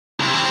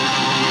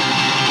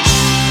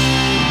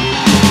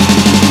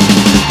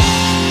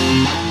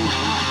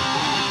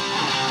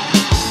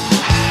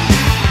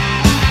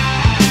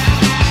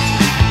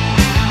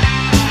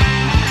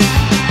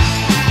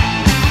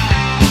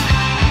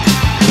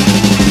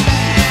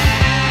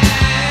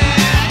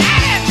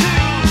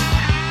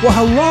Well,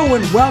 hello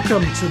and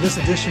welcome to this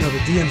edition of the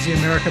DMZ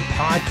America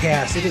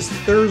podcast. It is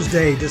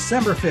Thursday,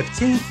 December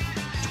 15th,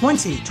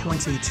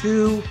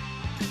 2022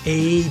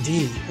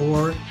 AD,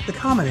 or the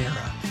Common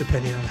Era,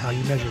 depending on how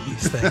you measure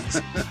these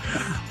things.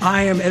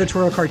 I am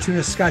editorial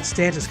cartoonist Scott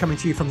Stantis, coming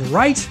to you from the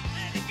right.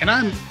 And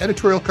I'm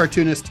editorial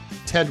cartoonist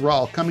Ted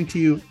Rall, coming to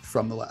you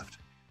from the left.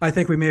 I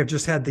think we may have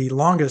just had the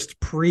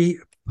longest podcast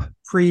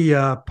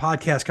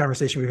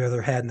conversation we've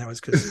ever had, and that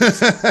was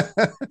because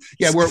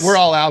yeah, we're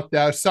all out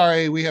now.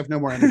 Sorry, we have no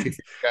more energy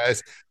for you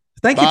guys.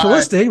 Thank you for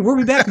listening. We'll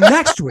be back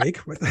next week.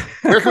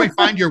 Where can we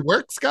find your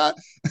work, Scott?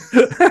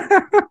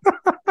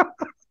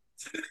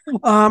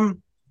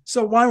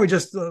 So why don't we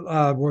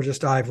we'll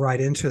just dive right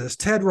into this.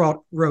 Ted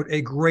wrote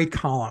a great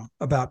column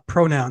about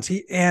pronouns.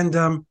 Ted and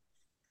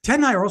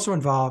I are also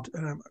involved,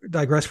 and I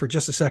digress for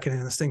just a second,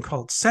 in this thing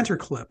called Center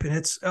Clip, and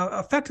it's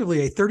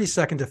effectively a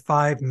 30-second to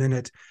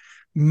 5-minute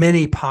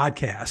mini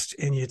podcast,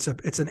 and it's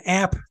an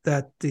app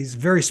that these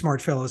very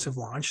smart fellows have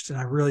launched, and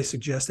I really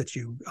suggest that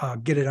you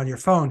get it on your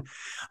phone.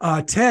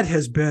 Ted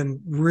has been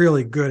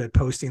really good at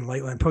posting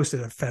lately, and posted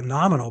a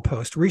phenomenal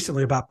post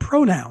recently about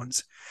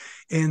pronouns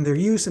and their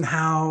use, and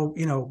how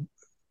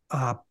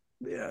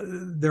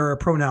there are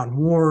pronoun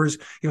wars.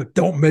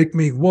 Don't make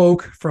me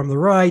woke from the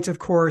right, of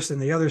course,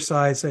 and the other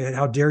side say,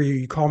 how dare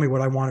you call me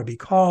what I want to be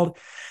called.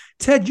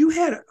 Ted, you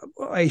had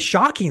a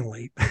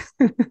shockingly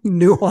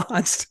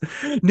nuanced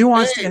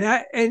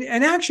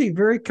and actually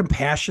very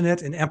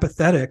compassionate and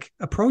empathetic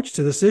approach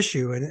to this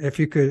issue. And if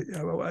you could,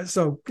 go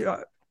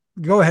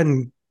ahead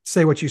and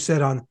say what you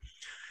said on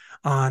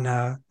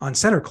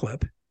Center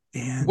Clip,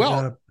 and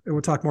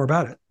we'll talk more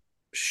about it.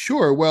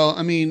 Sure. Well,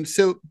 I mean,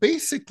 so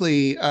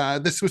basically,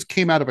 this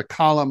came out of a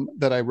column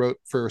that I wrote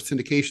for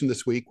syndication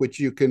this week, which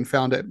you can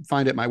find at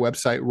my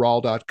website,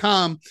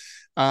 rall.com.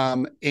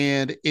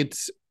 And it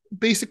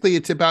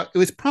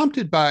was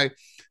prompted by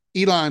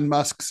Elon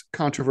Musk's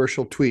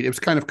controversial tweet. It was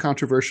kind of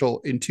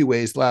controversial in two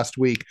ways. Last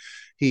week,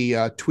 he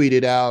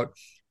tweeted out,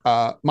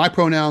 my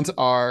pronouns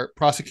are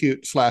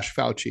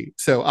prosecute/Fauci.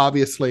 So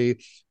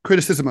obviously,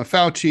 criticism of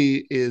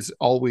Fauci is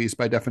always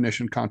by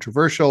definition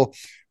controversial,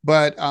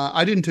 but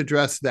I didn't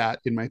address that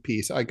in my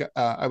piece.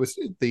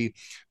 The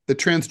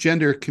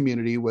transgender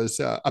community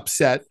was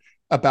upset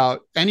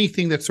about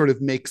anything that sort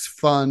of makes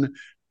fun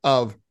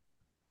of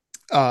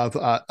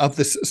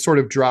this sort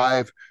of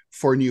drive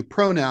for new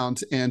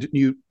pronouns and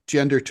new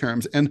gender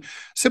terms. And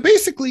so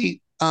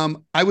basically,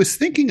 I was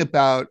thinking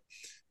about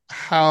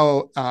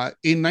how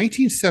in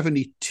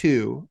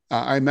 1972,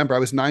 I remember I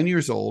was 9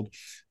 years old.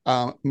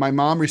 My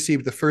mom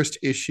received the first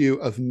issue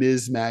of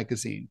Ms.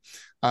 Magazine,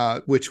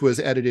 which was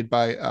edited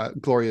by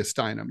Gloria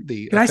Steinem.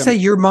 Can I say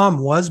your mom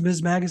was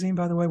Ms. Magazine,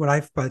 by the way? By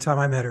the time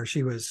I met her,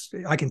 she was.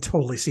 I can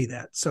totally see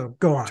that. So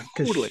go on.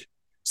 Totally.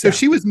 So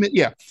she was,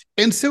 yeah.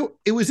 And so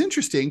it was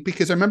interesting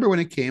because I remember when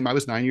it came, I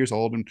was 9 years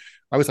old, and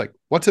I was like,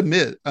 what's a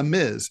Ms?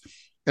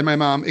 And my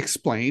mom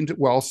explained,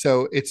 well,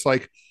 so it's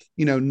like,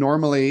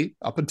 normally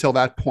up until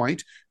that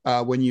point,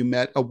 when you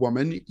met a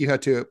woman, you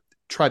had to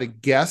try to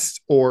guess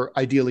or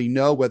ideally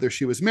know whether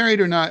she was married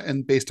or not.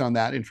 And based on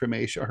that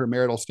information, her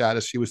marital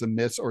status, she was a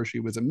Miss or she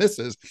was a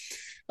Mrs.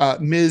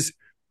 Ms.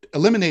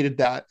 eliminated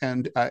that.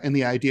 And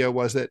the idea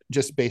was that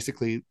just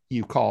basically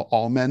you call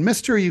all men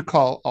Mr., you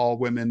call all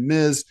women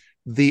Ms.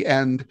 The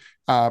end.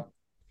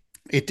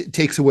 It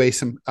takes away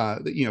some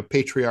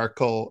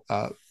patriarchal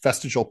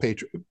vestigial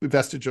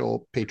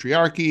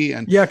patriarchy.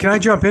 And can I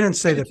jump in and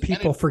say that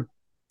people for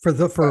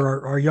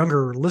our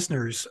younger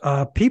listeners,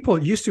 people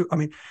used to,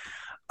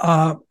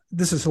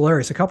 this is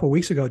hilarious. A couple of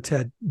weeks ago,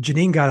 Ted,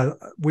 Janine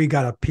we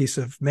got a piece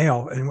of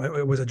mail, and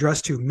it was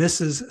addressed to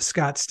Mrs.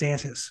 Scott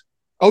Stantis.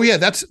 Oh yeah,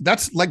 that's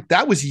like,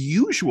 that was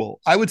usual.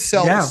 I would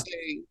say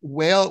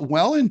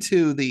well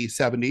into the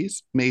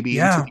 70s, maybe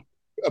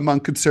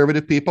among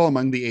conservative people,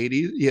 among the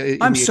 80s. Yeah,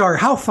 I'm sorry.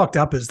 How fucked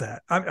up is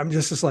that? I'm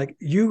just like,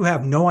 you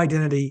have no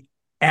identity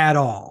at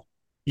all.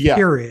 Yeah.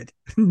 Period.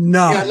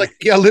 No.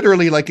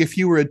 Literally, like if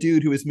you were a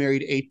dude who was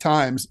married 8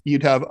 times,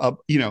 you'd have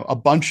a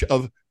bunch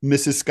of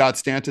Mrs. Scott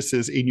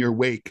Stantises in your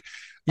wake.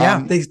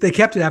 Yeah, they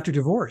kept it after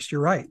divorce.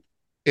 You're right.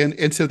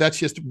 And so that's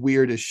just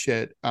weird as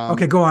shit.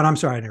 Okay, go on. I'm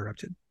sorry I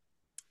interrupted.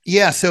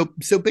 Yeah. So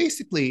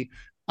basically,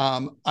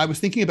 I was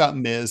thinking about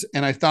Ms.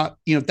 and I thought,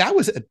 that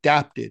was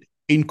adapted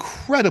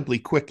incredibly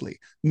quickly.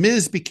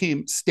 Ms.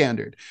 became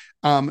standard.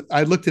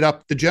 I looked it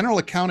up. The General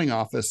Accounting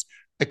Office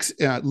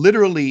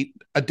literally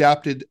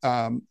adapted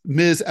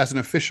Ms. as an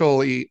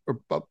officially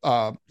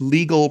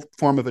legal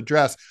form of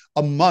address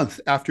a month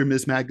after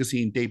Ms.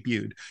 Magazine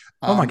debuted.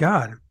 Oh my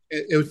God.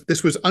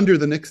 This was under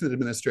the Nixon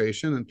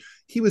administration, and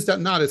he was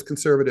not as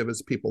conservative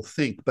as people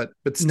think, but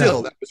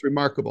still, that was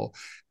remarkable.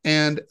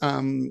 And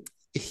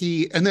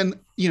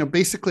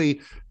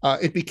basically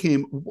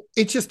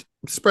it just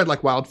spread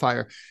like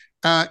wildfire.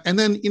 And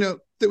then,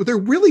 there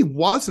really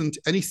wasn't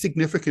any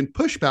significant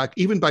pushback,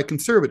 even by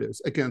conservatives,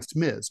 against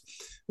Ms.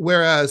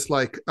 Whereas,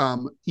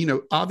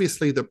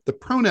 obviously the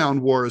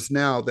pronoun wars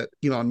now that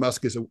Elon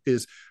Musk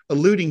is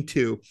alluding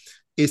to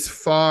is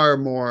far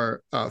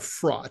more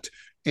fraught.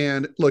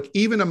 And look,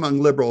 even among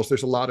liberals,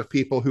 there's a lot of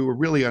people who are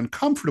really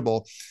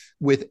uncomfortable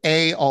with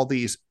all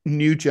these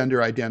new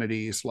gender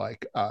identities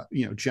like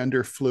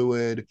gender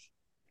fluid,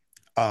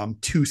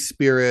 two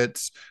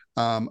spirits,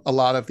 a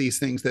lot of these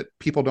things that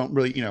people don't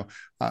really,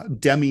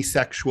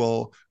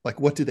 demisexual, like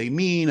what do they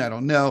mean? I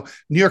don't know.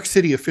 New York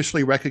City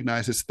officially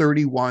recognizes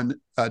 31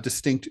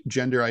 distinct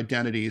gender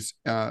identities.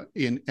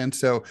 And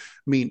so, I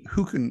mean,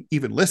 who can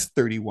even list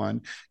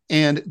 31?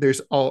 And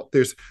there's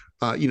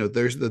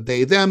the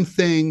they, them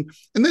thing.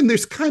 And then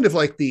there's kind of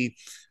like the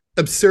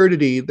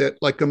absurdity that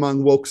like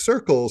among woke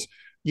circles,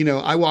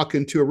 I walk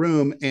into a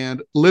room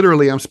and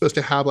literally I'm supposed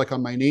to have like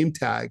on my name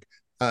tag,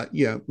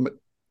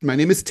 my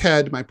name is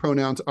Ted. My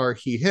pronouns are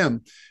he,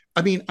 him.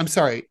 I mean, I'm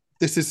sorry.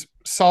 This is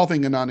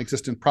solving a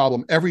non-existent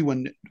problem.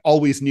 Everyone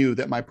always knew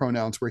that my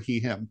pronouns were he,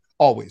 him,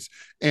 always.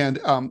 And,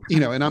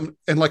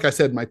 and like I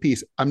said in my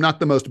piece, I'm not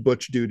the most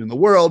butch dude in the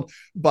world,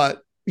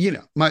 but,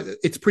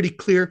 it's pretty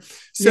clear.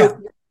 So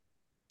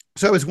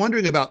I was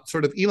wondering about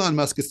sort of Elon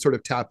Musk is sort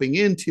of tapping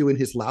into in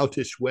his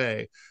loutish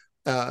way,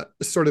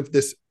 sort of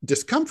this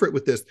discomfort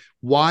with this.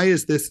 Why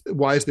is there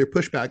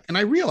pushback? And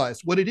I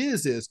realized what it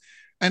is,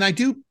 and I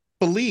do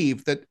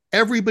believe that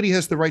everybody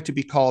has the right to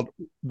be called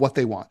what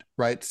they want,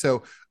 right?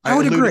 So I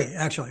would agree,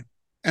 actually.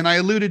 And I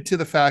alluded to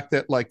the fact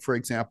that, like, for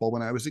example,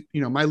 when I was,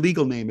 my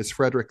legal name is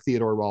Frederick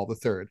Theodore Rall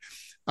III.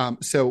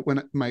 So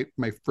when my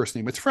first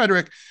name is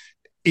Frederick,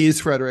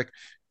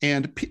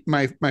 and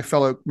a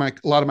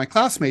lot of my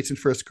classmates in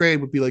first grade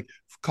would be like,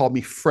 call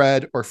me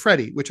Fred or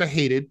Freddie, which I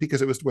hated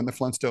because it was when the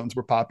Flintstones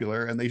were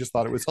popular and they just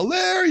thought it was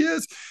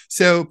hilarious.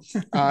 So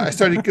I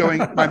started going,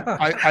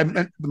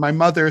 my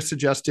mother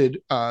suggested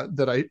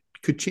that I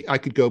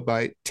could go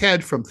by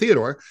Ted from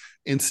Theodore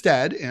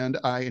instead. And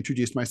I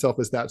introduced myself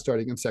as that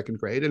starting in second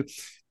grade. And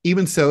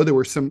even so, there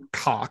were some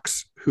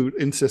cocks who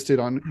insisted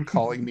on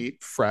calling me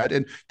Fred.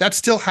 And that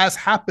still has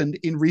happened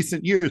in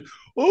recent years.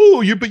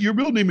 Oh, but your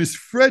real name is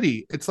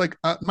Freddie. It's like,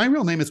 my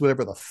real name is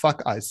whatever the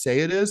fuck I say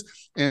it is.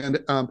 And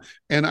I,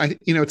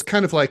 it's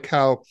kind of like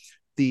how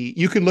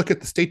you can look at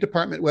the State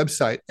Department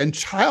website and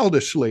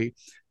childishly,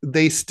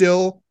 they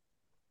still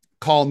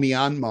call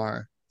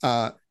Myanmar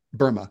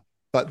Burma,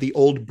 but the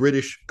old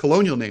British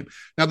colonial name.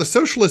 Now, the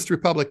Socialist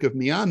Republic of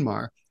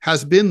Myanmar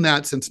has been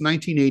that since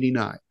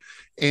 1989.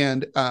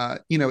 And,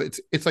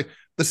 it's like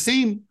the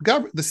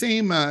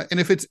same, and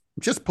if it's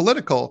just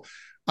political,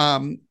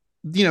 the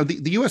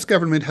U.S.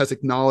 government has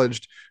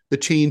acknowledged the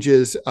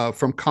changes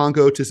from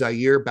Congo to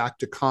Zaire back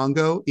to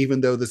Congo,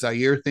 even though the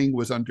Zaire thing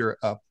was under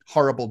a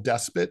horrible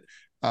despot.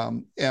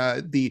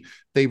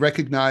 They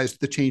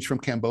recognized the change from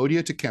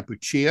Cambodia to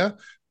Kampuchea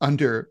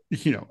under,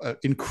 an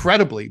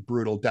incredibly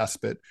brutal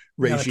despot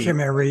regime.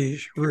 Khmer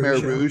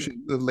Rouge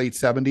in the late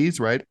 70s,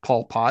 right?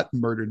 Pol Pot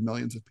murdered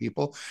millions of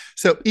people.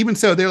 So even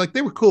so,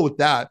 they were cool with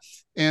that.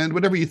 And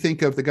whatever you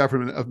think of the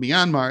government of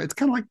Myanmar, it's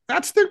kind of like,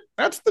 that's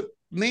the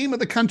name of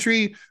the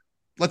country.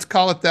 Let's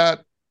call it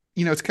that.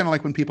 It's kind of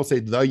like when people say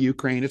the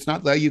Ukraine. It's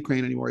not the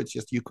Ukraine anymore. It's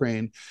just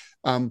Ukraine.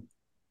 So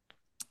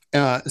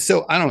I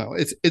don't know.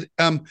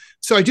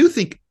 So I do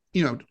think,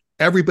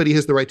 everybody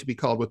has the right to be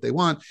called what they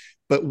want,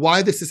 but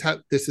why this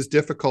is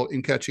difficult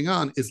in catching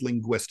on is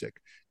linguistic.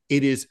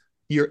 It is,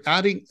 you're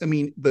adding,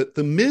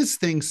 the Ms.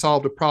 thing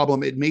solved a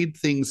problem. It made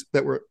things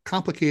that were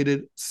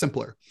complicated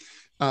simpler.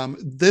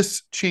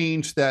 This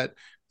change that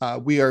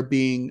we are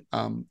being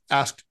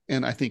asked,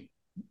 and I think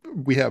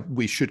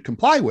we should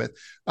comply with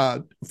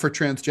for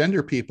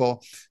transgender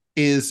people,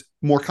 is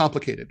more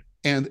complicated.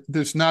 And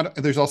there's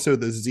also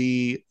the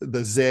Z, the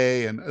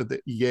they, and the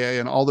ye,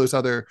 and all those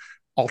other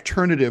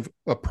alternative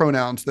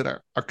pronouns that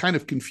are kind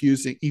of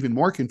confusing, even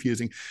more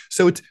confusing.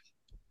 So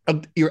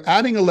you're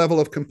adding a level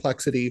of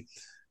complexity.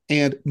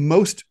 And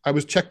I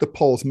was checked the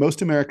polls.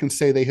 Most Americans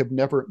say they have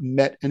never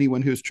met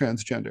anyone who's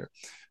transgender.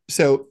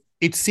 So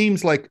it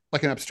seems like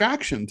an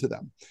abstraction to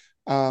them.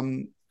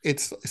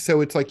 It's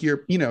like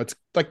it's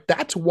like,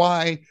 that's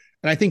why,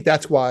 and I think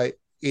that's why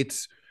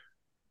it's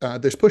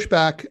there's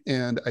pushback,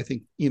 and I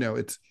think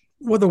it's,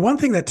 well, the one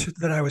thing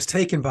that I was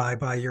taken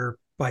by your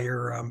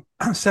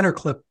center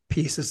clip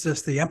piece is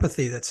just the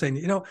empathy that's saying,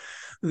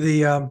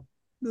 the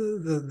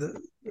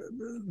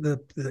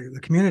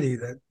community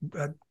that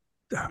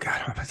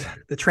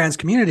the trans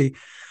community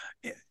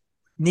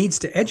needs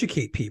to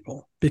educate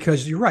people,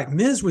 because you're right.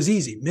 Ms. was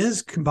easy.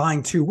 Ms.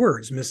 combined two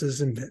words,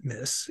 Mrs. and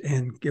Miss,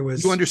 and it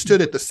was, you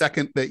understood it the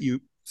second that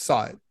you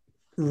saw it.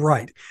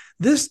 Right.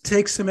 This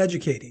takes some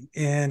educating,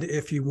 and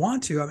if you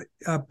want to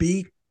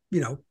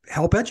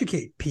help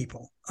educate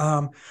people.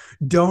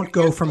 Don't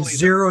go from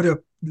zero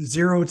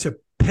to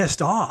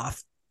pissed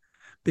off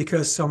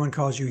because someone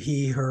calls you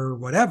he, her,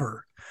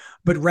 whatever,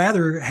 but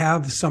rather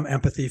have some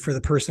empathy for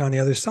the person on the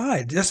other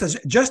side, just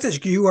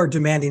as you are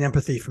demanding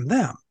empathy from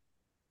them.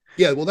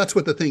 Yeah, well, that's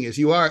what the thing is.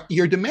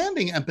 You're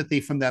demanding empathy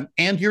from them,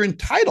 and you're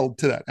entitled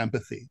to that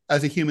empathy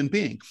as a human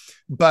being.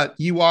 But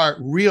you are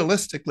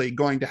realistically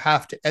going to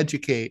have to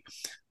educate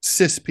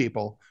cis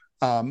people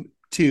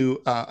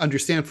to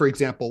understand, for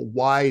example,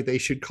 why they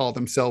should call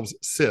themselves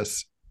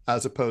cis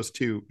as opposed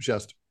to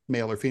just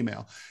male or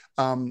female.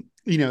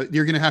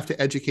 You're going to have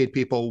to educate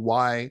people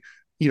why,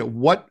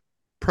 what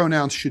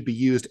pronouns should be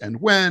used and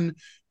when,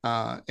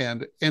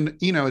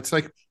 it's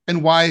like,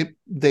 and why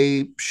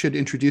they should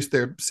introduce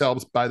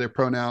themselves by their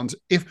pronouns,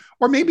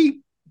 or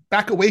maybe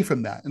back away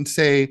from that and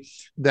say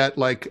that,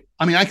 like,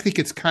 I think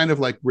it's kind of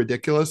like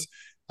ridiculous.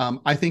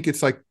 I think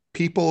it's like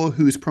people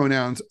whose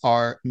pronouns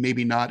are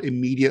maybe not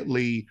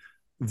immediately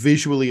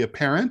visually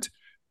apparent.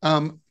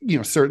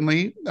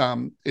 Certainly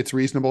it's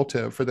reasonable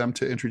for them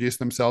to introduce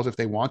themselves if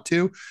they want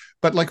to,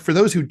 but like for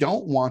those who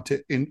don't want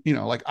to,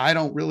 like, I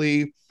don't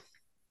really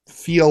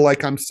feel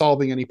like I'm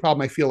solving any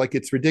problem. I feel like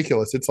it's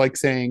ridiculous. It's like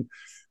saying,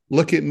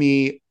 look at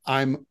me,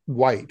 I'm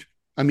white.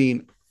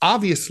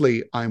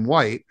 Obviously I'm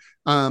white.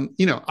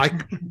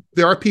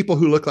 There are people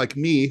who look like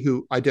me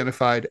who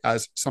identified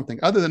as something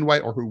other than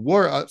white, or who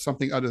were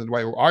something other than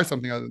white, or are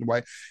something other than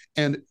white.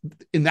 And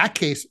in that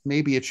case,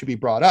 maybe it should be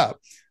brought up.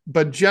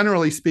 But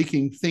generally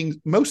speaking,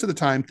 most of the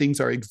time, things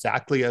are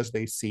exactly as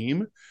they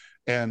seem.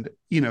 And,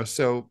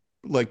 so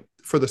like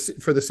for the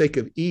sake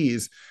of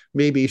ease,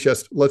 maybe it's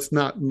just, let's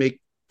not make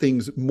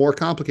things more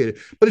complicated.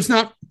 But it's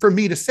not for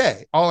me to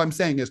say. All I'm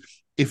saying is,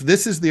 if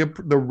this is the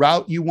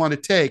route you want to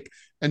take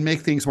and make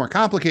things more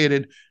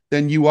complicated,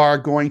 then you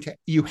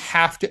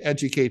have to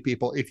educate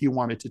people if you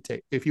wanted to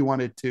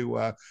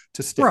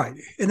stay. Right.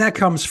 And that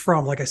comes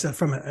from, like I said,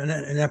 from an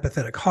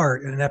empathetic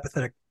heart and an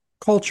empathetic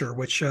culture,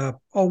 which,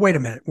 wait a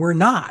minute, we're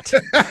not.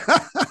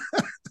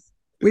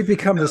 We've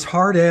become this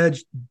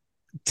hard-edged,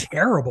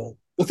 terrible.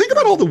 Well, think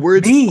about all the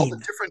words, all the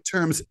different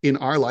terms in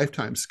our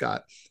lifetime,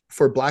 Scott,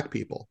 for Black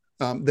people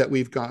that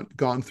we've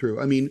gone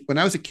through. When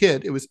I was a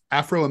kid, it was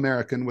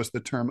Afro-American was the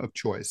term of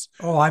choice.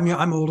 Oh,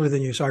 I'm older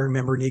than you, so I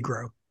remember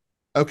Negro.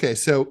 Okay,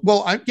 so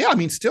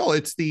still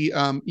it's the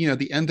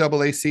the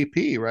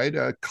NAACP,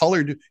 right?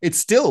 Colored. It's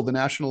still the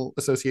National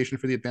Association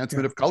for the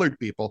Advancement of Colored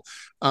People.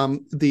 I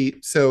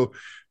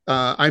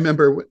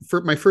remember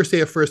for my first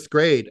day of first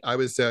grade, I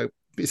was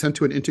sent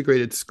to an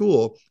integrated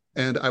school,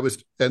 and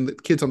the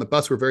kids on the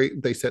bus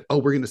they said, "Oh,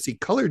 we're going to see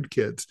colored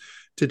kids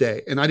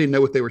today," and I didn't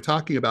know what they were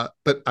talking about,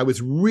 but I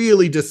was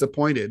really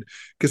disappointed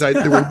because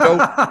there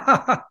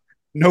were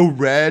no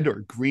red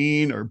or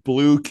green or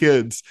blue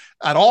kids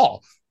at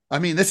all.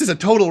 This is a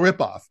total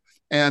ripoff.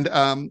 And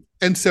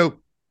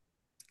so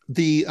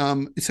there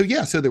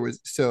was,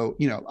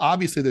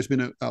 obviously there's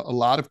been a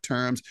lot of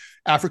terms.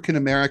 African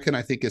American,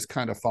 I think, is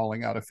kind of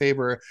falling out of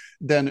favor.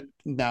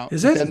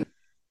 Is it?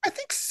 I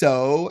think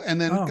so. And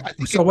then,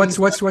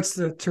 what's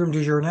the term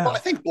du jour now? Well, I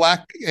think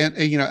Black, and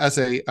as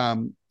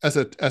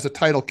a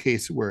title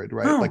case word,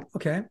 right? Oh,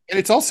 okay. And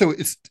it's also,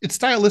 it's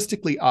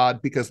stylistically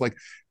odd because, like,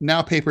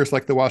 now papers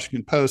like the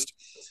Washington Post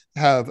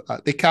have,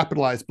 they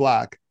capitalize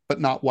Black,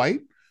 but not white.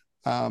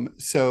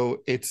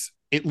 So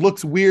it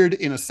looks weird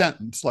in a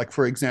sentence. Like,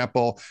 for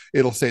example,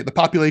 it'll say the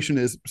population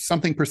is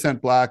something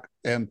percent Black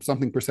and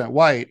something percent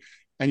white.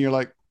 And you're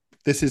like,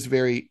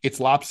 it's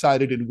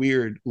lopsided and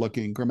weird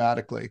looking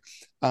grammatically.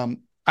 I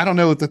don't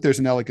know that there's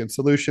an elegant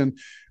solution.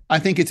 I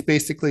think it's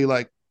basically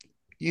like,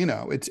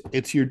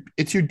 it's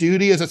your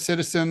duty as a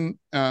citizen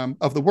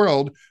of the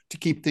world to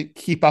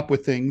keep up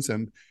with things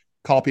and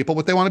call people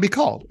what they want to be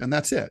called. And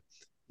that's it.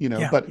 I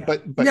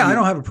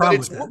don't have a problem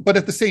with that. But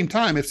at the same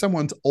time, if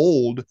someone's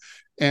old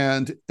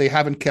and they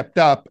haven't kept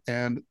up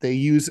and they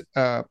use,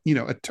 like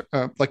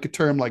a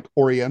term like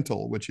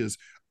Oriental, which is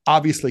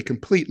obviously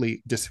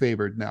completely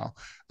disfavored now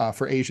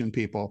for Asian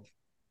people,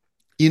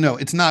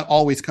 it's not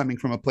always coming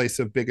from a place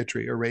of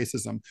bigotry or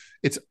racism.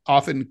 It's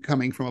often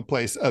coming from a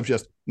place of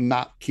just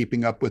not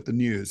keeping up with the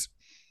news.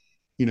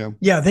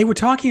 Yeah, they were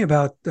talking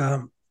about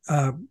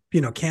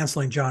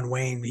canceling John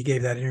Wayne. He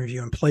gave that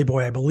interview in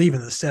Playboy, I believe,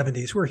 in the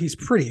 70s, where he's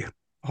pretty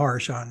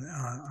harsh on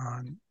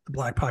the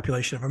Black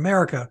population of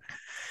America.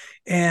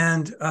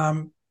 And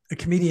a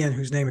comedian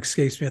whose name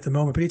escapes me at the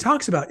moment, but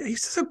he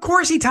says, of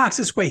course he talks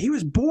this way. He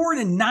was born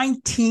in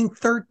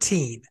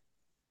 1913.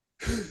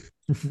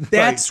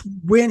 That's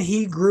when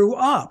he grew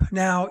up.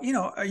 Now,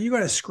 are you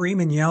going to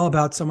scream and yell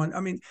about someone?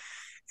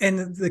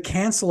 And the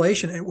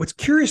cancellation, and what's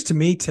curious to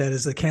me, Ted,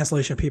 is the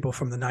cancellation of people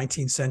from the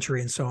 19th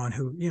century and so on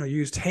who,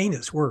 used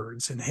heinous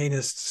words and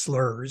heinous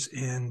slurs.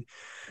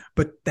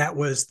 But that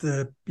was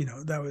the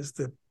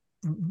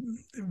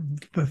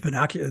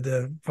vernacular,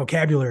 the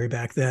vocabulary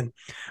back then.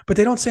 But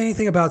they don't say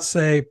anything about,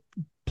 say,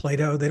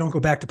 Plato. They don't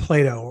go back to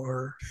Plato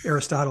or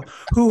Aristotle,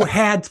 who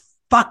had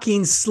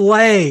fucking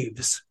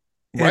slaves.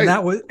 Right.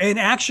 And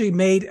actually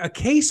made a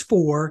case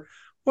for,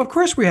 well, of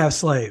course we have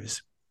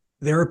slaves.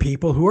 There are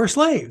people who are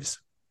slaves.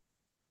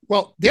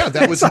 Well, yeah,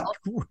 that was,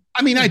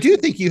 I do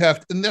think you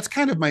have, and that's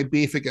kind of my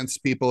beef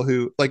against people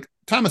who, like,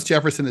 Thomas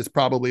Jefferson is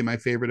probably my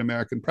favorite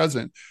American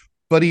president,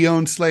 but he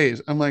owned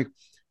slaves. I'm like,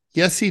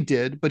 yes, he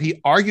did, but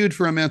he argued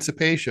for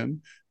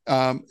emancipation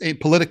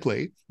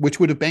politically,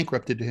 which would have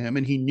bankrupted him,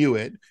 and he knew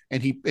it,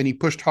 and he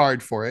pushed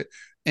hard for it.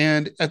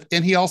 And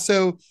he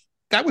also,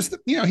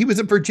 he was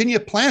a Virginia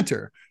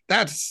planter.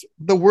 That's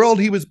the world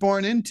he was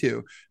born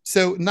into.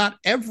 So not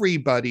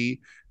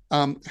everybody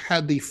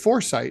had the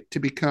foresight to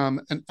become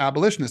an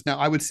abolitionist. Now,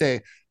 I would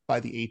say by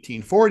the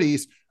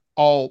 1840s,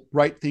 all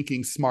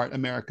right-thinking, smart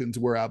Americans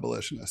were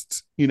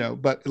abolitionists,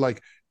 but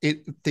like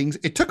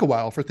it took a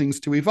while for things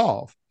to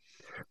evolve.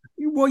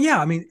 Well, yeah,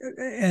 I mean,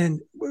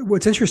 and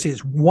what's interesting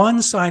is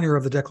one signer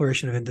of the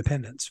Declaration of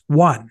Independence,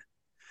 one,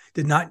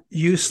 did not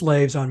use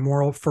slaves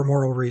for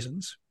moral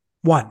reasons.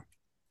 One,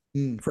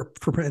 and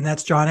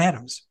that's John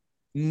Adams.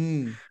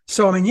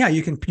 So I mean, yeah,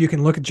 you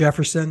can look at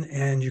Jefferson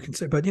and you can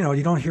say, but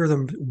you don't hear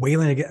them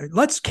wailing again.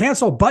 Let's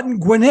cancel Button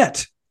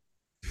Gwinnett.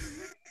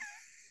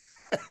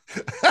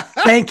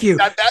 Thank you.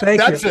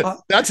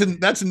 That's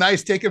a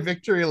nice. Take a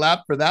victory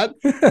lap for that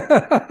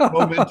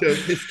moment of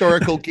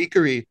historical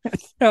geekery.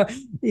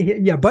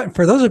 Yeah, but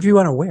for those of you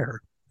unaware,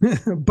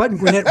 Button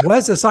Gwinnett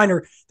was a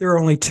signer. There are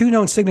only 2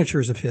 known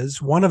signatures of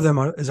his. One of them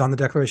is on the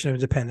Declaration of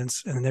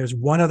Independence, and there's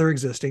one other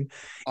existing.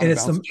 And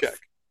it's the check.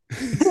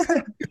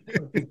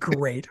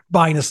 Great,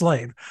 buying a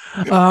slave.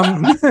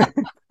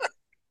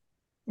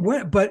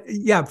 But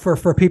yeah,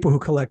 for people who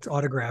collect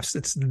autographs,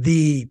 it's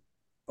the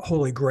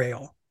holy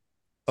grail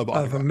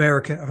of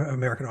American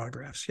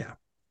autographs. Yeah.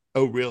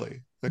 Oh,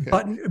 really? Okay.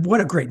 Button, what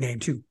a great name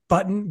too,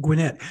 Button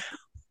Gwinnett.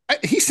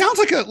 He sounds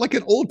like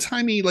an old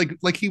timey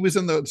like he was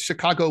in the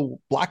Chicago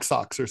Black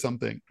Sox or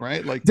something,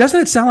 right? Like, doesn't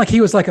it sound like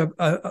he was like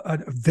a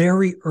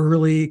very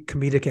early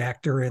comedic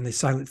actor in the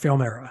silent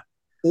film era?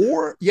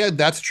 Or yeah,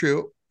 that's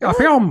true. A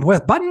film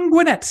with Button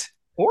Gwinnett,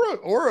 or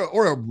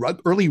a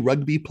early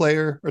rugby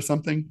player or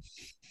something.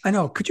 I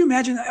know. Could you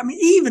imagine? I mean,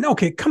 even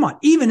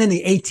in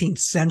the 18th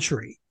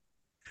century.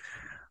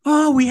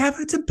 Oh,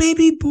 it's a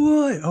baby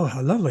boy. Oh,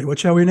 how lovely. What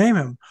shall we name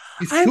him?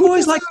 I've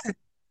always liked it.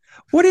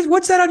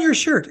 What's that on your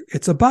shirt?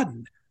 It's a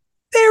button.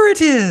 There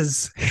it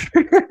is.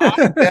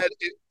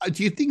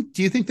 Do you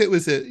think that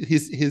was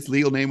his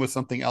legal name was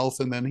something else,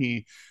 and then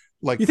he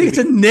you think it's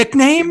a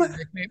nickname?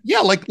 Yeah,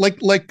 like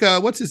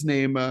what's his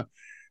name?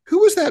 Who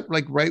was that?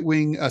 Like right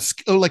wing?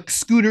 Like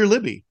Scooter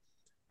Libby.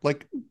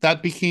 Like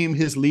that became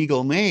his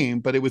legal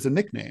name, but it was a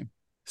nickname.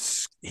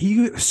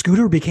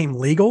 Scooter became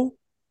legal?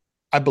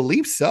 I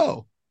believe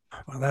so.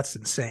 Well, that's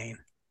insane.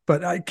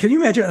 But can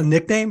you imagine a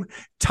nickname?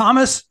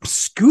 Thomas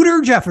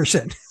Scooter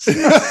Jefferson.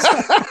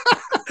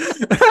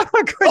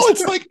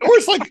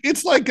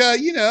 It's like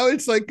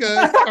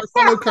our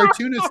fellow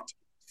cartoonist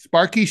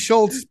Sparky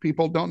Schultz.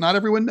 Not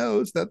everyone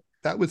knows that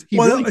was he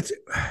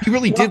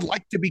really did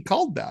like to be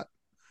called that.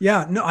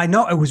 Yeah, no, I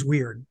know it was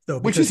weird though,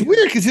 which is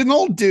weird because he's an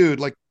old dude.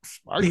 Like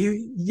Sparky.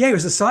 He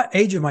was the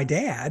age of my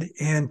dad,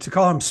 and to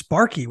call him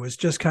Sparky was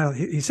just kind of.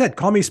 He said,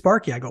 "Call me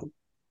Sparky." I go,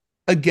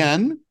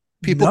 again.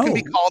 People can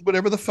be called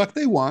whatever the fuck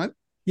they want.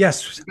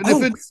 Yes,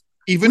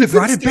 even if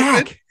it's stupid,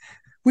 back.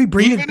 We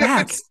bring it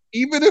back,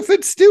 even if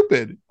it's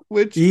stupid.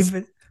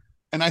 And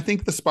I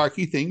think the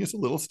Sparky thing is a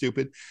little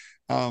stupid.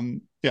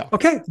 Yeah.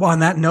 Okay. Well, on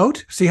that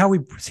note, see how we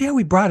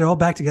brought it all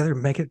back together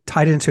and make it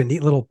tied into a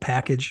neat little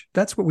package.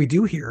 That's what we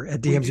do here at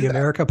DMZ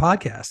America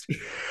Podcast.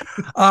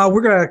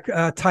 We're going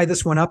to tie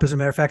this one up, as a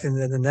matter of fact, in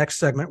the next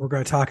segment, we're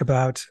going to talk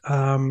about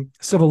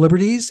civil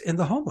liberties and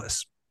the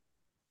homeless.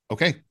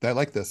 Okay, I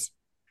like this.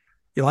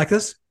 You like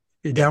this?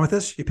 You down with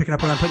this? You picking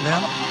up what I'm putting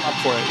down? I'm up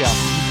for it, yeah.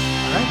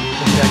 All right.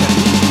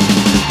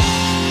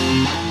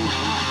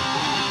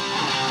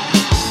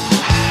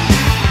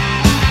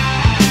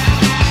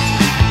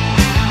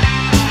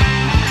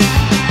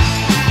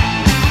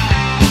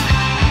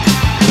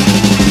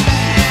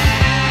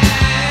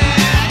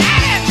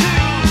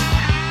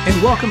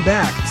 And welcome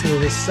back to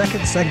the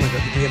second segment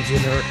of the DMZ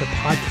America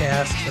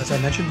podcast. As I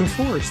mentioned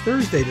before, it's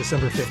Thursday,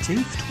 December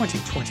 15th,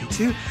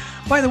 2022.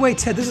 By the way,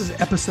 Ted, this is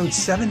episode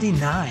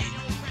 79.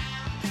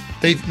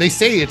 They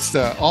say it's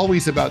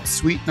always about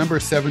sweet number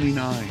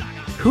 79.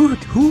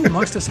 Who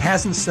amongst us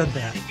hasn't said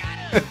that?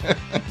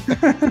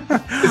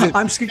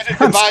 It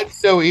divides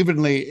so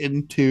evenly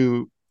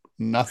into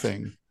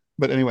nothing.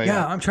 But anyway.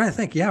 Yeah, I'm trying to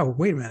think. Yeah,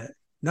 wait a minute.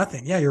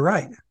 Nothing. Yeah, you're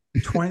right.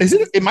 20.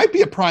 It might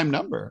be a prime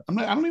number. I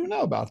don't even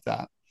know about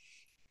that.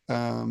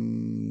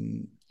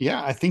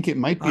 Yeah, I think it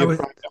might be a prime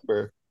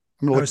number.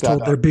 I was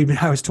told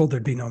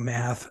there'd be no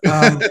math.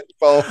 Well,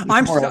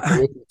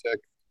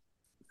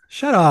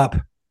 shut up.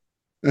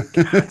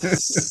 God,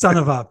 son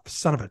of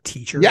a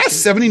teacher. Yes,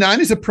 79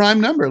 is a prime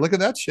number. Look at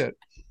that shit.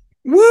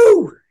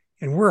 Woo!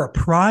 And we're a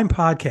prime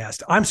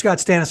podcast. I'm Scott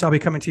Stannis. I'll be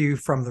coming to you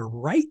from the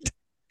right.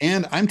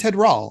 And I'm Ted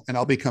Rall, and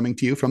I'll be coming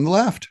to you from the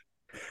left.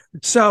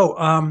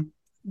 So,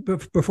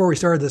 before we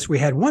started this, we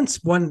had one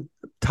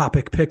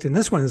topic picked, and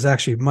this one is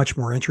actually much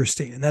more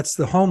interesting, and that's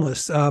the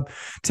homeless.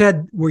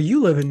 Ted, where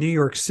you live in New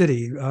York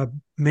City,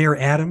 Mayor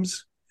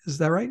Adams, is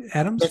that right?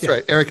 Adams? That's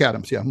right. Eric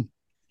Adams, yeah.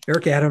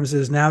 Eric Adams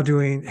is now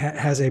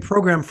has a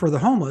program for the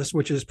homeless,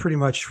 which is pretty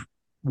much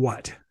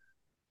what?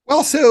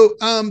 Well, so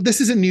this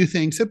is a new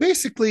thing. So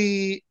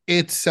basically,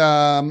 it's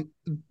a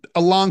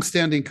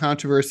longstanding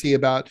controversy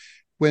about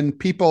when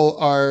people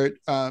are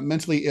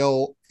mentally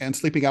ill and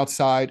sleeping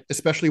outside,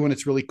 especially when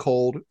it's really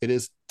cold. It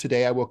is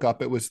today. I woke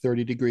up, it was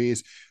 30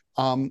 degrees.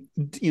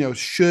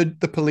 Should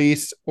the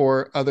police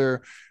or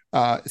other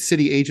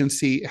city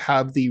agency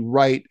have the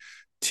right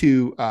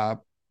to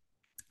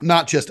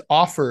not just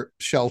offer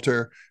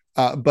shelter,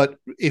 but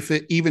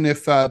even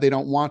if they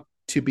don't want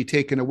to be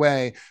taken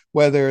away,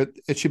 whether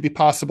it should be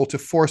possible to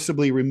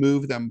forcibly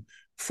remove them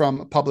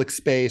from public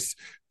space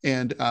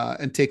and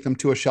take them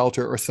to a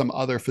shelter or some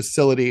other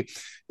facility.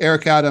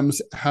 Eric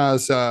Adams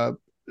has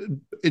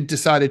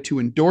decided to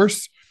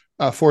endorse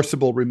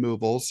forcible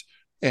removals.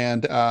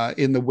 And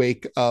in the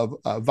wake of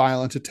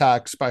violent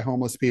attacks by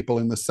homeless people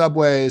in the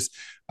subways,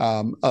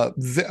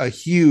 a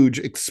huge,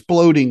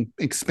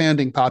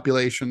 expanding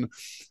population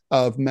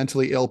of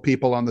mentally ill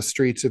people on the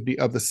streets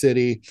of the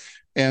city.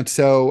 And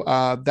so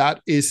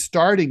that is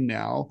starting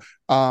now.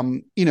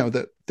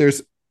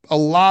 There's a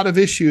lot of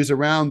issues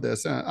around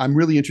this. I'm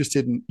really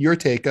interested in your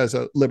take as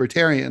a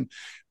libertarian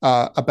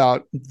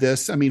about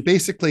this. I mean,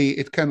 basically,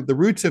 it kind of the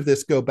roots of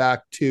this go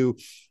back to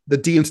the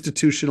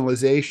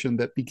deinstitutionalization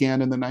that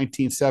began in the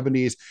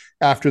 1970s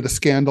after the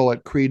scandal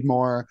at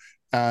Creedmoor,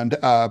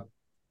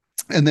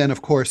 and then,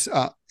 of course,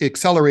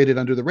 accelerated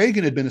under the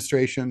Reagan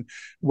administration,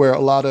 where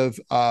a lot of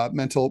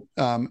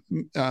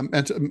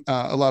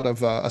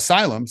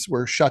asylums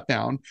were shut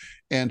down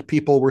and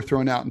people were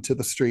thrown out into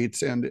the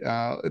streets. And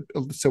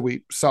so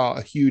we saw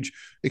a huge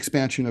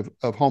expansion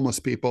of homeless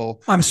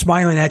people. I'm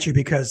smiling at you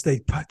because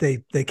they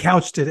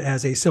couched it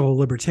as a civil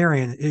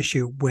libertarian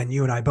issue when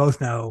you and I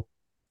both know,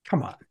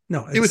 come on.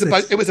 No, it was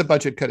a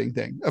budget cutting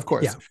thing, of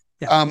course. Yeah.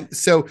 Yeah.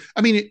 So,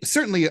 I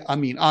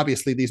mean,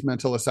 obviously these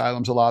mental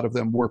asylums, a lot of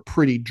them were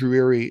pretty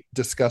dreary,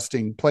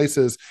 disgusting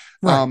places.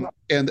 Right.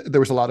 And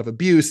there was a lot of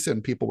abuse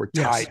and people were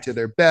tied to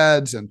their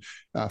beds and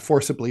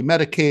forcibly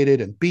medicated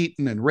and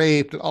beaten and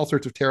raped and all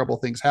sorts of terrible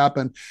things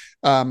happened.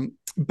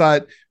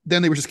 But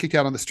then they were just kicked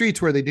out on the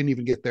streets where they didn't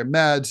even get their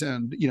meds.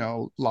 And,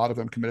 a lot of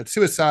them committed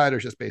suicide or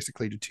just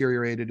basically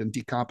deteriorated and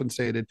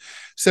decompensated.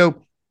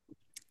 So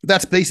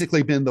that's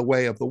basically been the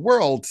way of the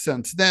world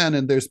since then.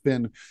 And there's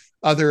been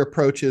other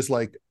approaches,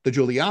 like the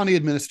Giuliani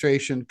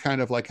administration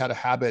kind of like had a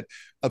habit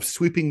of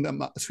sweeping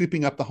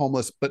up the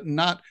homeless, but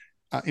not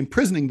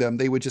imprisoning them.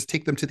 They would just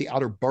take them to the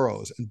outer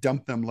boroughs and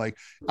dump them like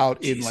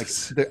out in like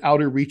the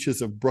outer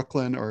reaches of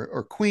Brooklyn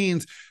or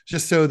Queens,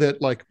 just so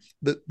that like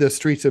the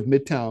streets of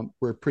Midtown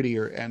were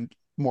prettier and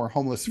more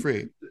homeless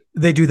free.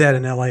 They do that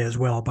in LA as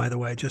well, by the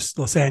way, just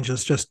Los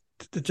Angeles, just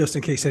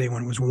in case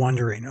anyone was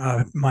wondering.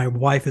 My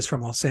wife was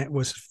from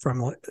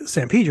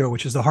San Pedro,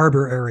 which is the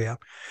harbor area,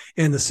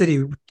 and the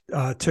city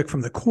took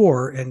from the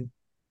core and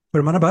put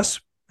them on a bus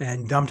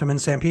and dumped them in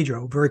San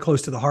Pedro, very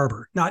close to the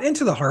harbor. Not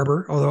into the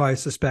harbor, although I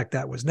suspect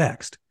that was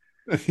next.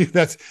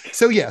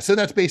 So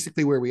that's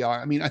basically where we are.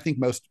 I mean, I think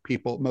most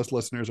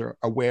listeners are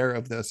aware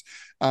of this.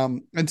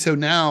 And so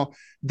now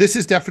this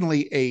is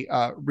definitely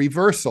a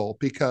reversal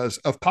because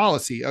of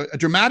policy, a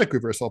dramatic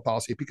reversal of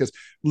policy, because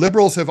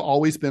liberals have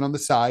always been on the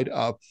side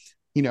of,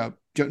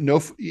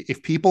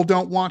 if people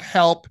don't want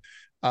help,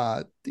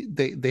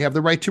 they have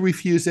the right to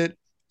refuse it.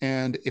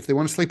 And if they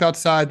want to sleep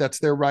outside, that's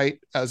their right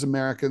as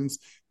Americans.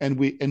 And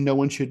no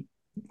one should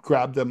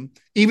grab them,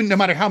 even no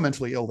matter how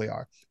mentally ill they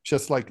are,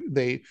 just like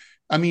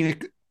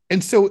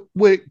and so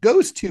what it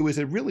goes to is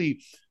a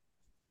really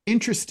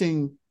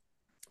interesting,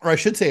 or I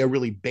should say a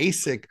really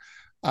basic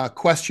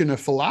question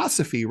of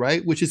philosophy,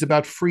 right? Which is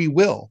about free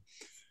will.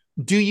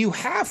 Do you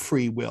have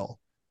free will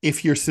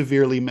if you're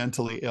severely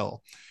mentally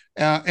ill?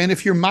 And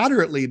if you're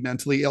moderately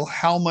mentally ill,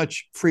 how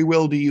much free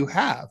will do you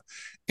have?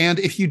 And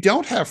if you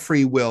don't have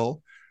free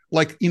will,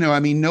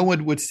 no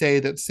one would say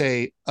that,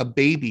 say, a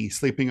baby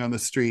sleeping on the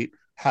street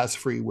has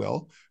free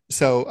will.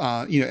 So,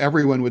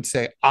 everyone would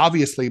say,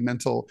 obviously,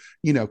 mental,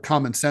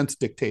 common sense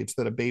dictates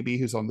that a baby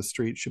who's on the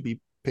street should be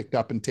picked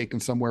up and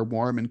taken somewhere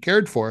warm and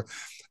cared for.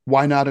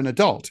 Why not an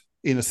adult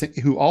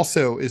who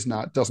also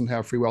doesn't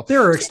have free will?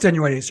 There are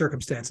extenuating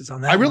circumstances on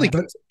that.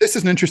 This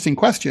is an interesting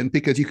question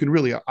because I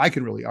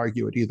can really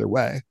argue it either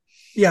way.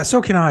 Yeah,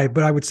 so can I.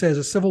 But I would say, as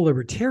a civil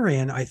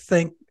libertarian, I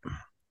think,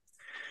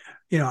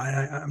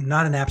 I'm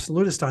not an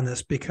absolutist on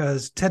this,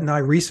 because Ted and I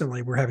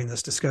recently were having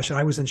this discussion.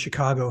 I was in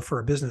Chicago for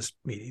a business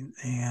meeting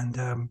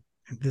and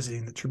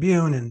visiting the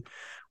Tribune and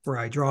where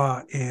I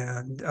draw.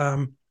 And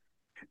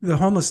the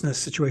homelessness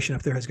situation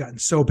up there has gotten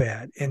so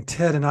bad. And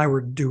Ted and I were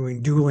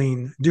doing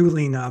dueling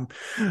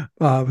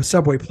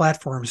subway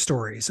platform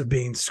stories of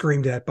being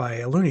screamed at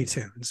by Looney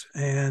Tunes.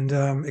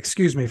 And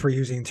excuse me for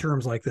using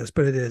terms like this,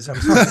 but it is.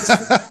 I'm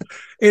sorry.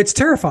 It's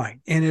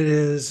terrifying. And it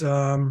is.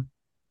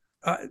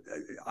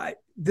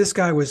 This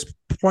guy was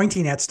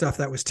pointing at stuff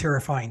that was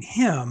terrifying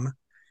him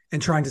and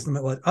trying to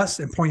let us,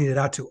 and pointing it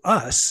out to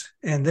us,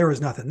 and there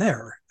was nothing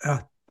there.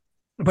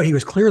 But he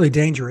was clearly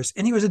dangerous,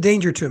 and he was a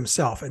danger to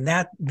himself. And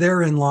that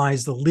therein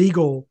lies the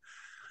legal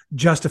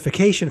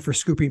justification for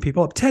scooping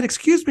people up. Ted,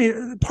 excuse me,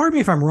 pardon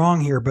me if I'm wrong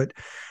here, but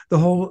the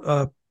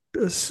whole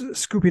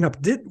scooping up,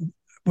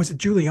 was it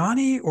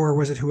Giuliani or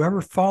was it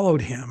whoever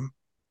followed him,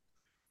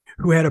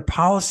 who had a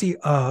policy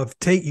of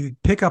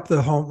you'd pick up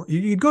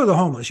you'd go to the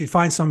homeless, you'd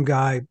find some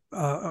guy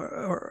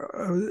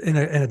in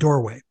a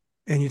doorway,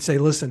 and you'd say,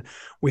 listen,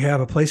 we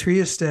have a place for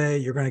you to stay.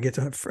 You're going to get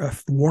a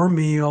warm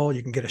meal.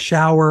 You can get a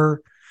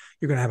shower.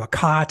 You're going to have a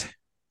cot.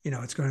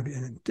 It's going to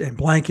be in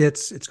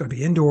blankets. It's going to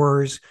be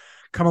indoors.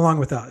 Come along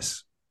with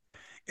us.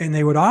 And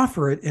they would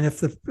offer it. And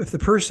if the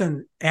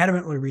person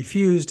adamantly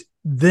refused,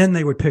 then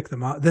they would pick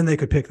them up. Then they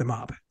could pick them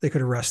up. They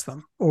could arrest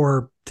them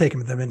or take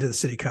them into the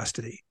city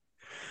custody.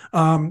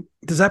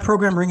 Does that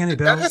program ring any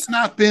bells?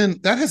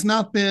 That has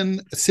not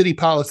been city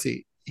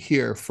policy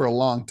here for a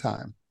long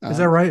time. Is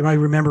that right? Am I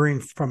remembering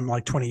from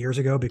like 20 years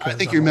ago? Because I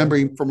think you're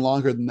remembering from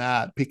longer than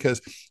that,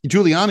 because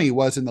Giuliani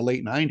was in the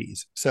late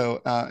 90s.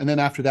 So, and then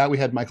after that, we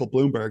had Michael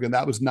Bloomberg, and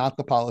that was not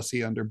the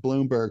policy under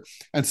Bloomberg,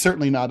 and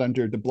certainly not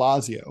under de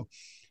Blasio.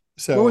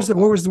 So,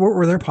 what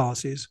were their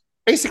policies?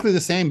 Basically the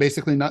same.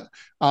 Basically, not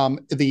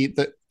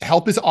the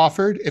help is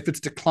offered. If it's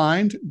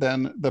declined,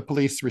 then the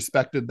police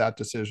respected that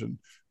decision,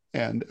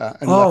 and left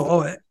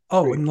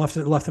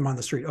them on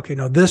the street. Okay,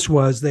 no, this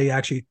was they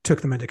actually took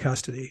them into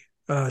custody.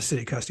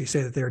 City custody,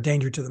 say that they're a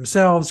danger to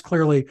themselves.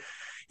 Clearly,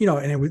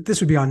 and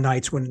this would be on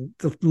nights when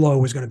the low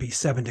was going to be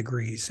 7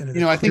 degrees. And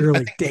I think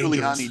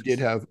Giuliani did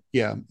have,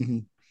 yeah. Mm-hmm.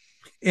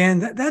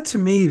 And that to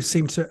me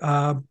seemed to,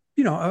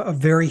 a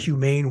very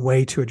humane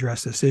way to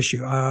address this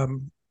issue.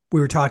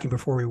 We were talking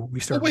before we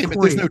started. Wait, but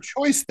there's no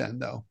choice then,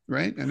 though,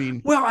 right? I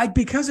mean,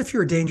 because if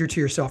you're a danger to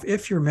yourself,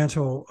 if your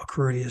mental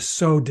acuity is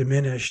so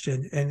diminished,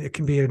 and it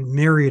can be a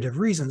myriad of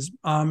reasons.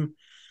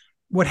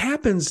 What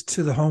happens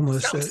to the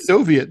homeless?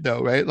 Soviet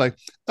though, right? Like,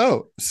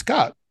 oh,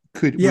 Scott,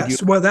 that's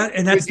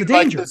the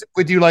danger.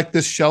 Would you like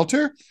this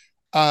shelter?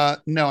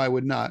 No, I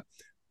would not.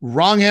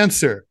 Wrong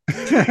answer.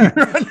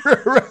 You're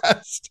under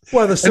arrest.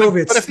 Well, the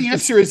Soviets. But if the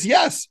answer is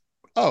yes,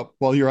 oh,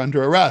 well, you're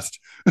under arrest.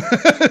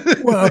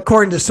 Well,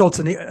 according to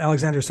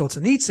Alexander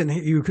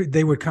Solzhenitsyn,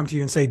 they would come to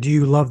you and say, "Do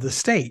you love the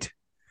state?"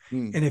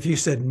 And if you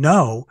said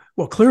no,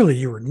 well, clearly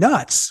you were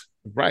nuts,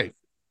 right?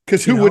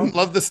 Because who wouldn't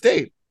love the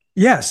state?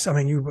 Yes, I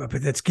mean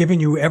but that's giving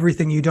you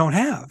everything you don't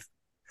have.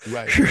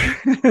 Right.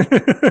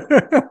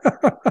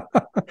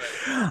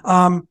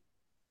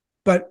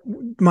 But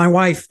my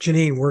wife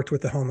Janine worked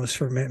with the homeless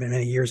for many,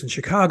 many years in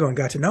Chicago and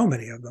got to know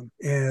many of them.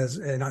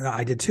 And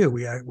I did too.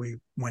 We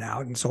went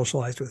out and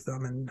socialized with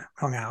them and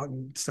hung out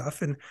and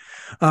stuff. And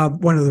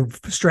one of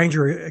the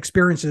stranger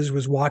experiences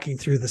was walking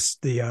through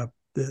the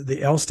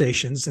L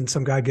stations, and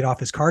some guy get off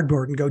his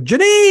cardboard and go,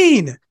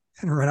 "Janine,"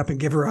 and run up and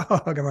give her a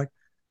hug. I'm like,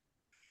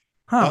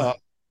 huh.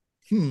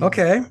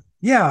 Okay.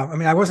 Yeah. I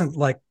mean, I wasn't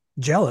like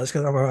jealous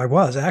because I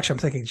was actually, I'm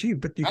thinking, gee,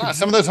 but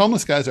some of those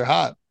homeless guys are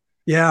hot.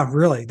 Yeah,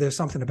 really. There's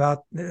something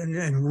about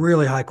and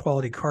really high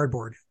quality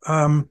cardboard.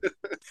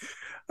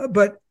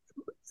 But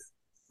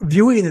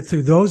viewing it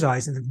through those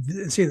eyes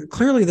and see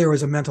clearly there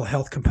was a mental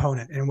health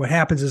component. And what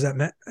happens is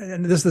that,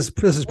 and this is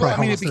probably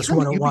homelessness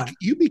 101.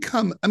 You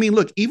become, I mean,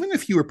 look, even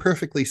if you were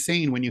perfectly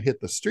sane when you hit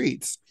the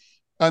streets,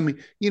 I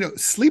mean,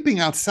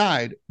 sleeping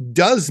outside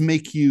does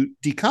make you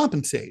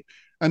decompensate.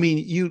 I mean,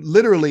 you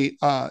literally,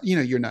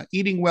 you're not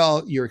eating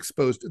well. You're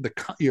exposed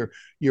to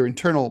your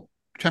internal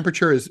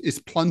temperature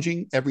is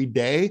plunging every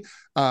day.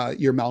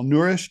 You're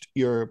malnourished.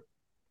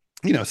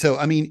 So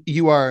I mean,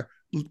 you are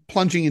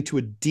plunging into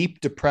a deep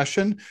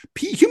depression.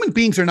 Human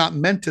beings are not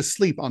meant to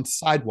sleep on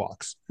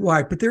sidewalks.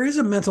 Right, but there's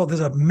a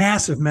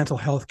massive mental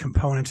health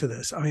component to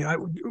this. I mean,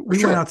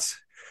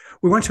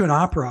 we went to an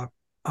opera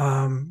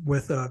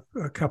with a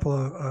couple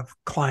of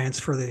clients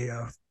for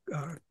the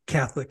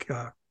Catholic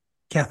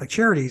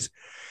charities.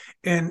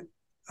 And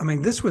I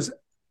mean, this was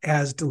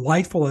as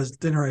delightful as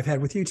dinner I've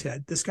had with you,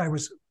 Ted. This guy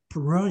was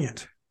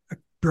brilliant, a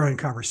brilliant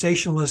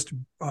conversationalist,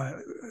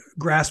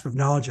 grasp of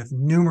knowledge of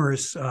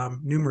numerous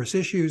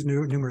issues,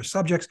 numerous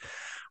subjects,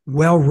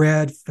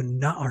 well-read,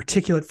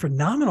 articulate,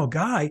 phenomenal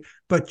guy,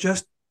 but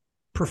just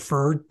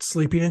preferred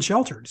sleeping in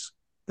shelters.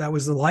 That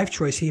was the life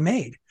choice he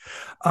made.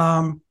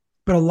 But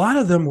a lot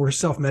of them were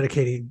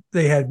self-medicating.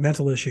 They had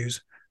mental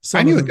issues.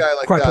 I knew a guy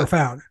like quite that.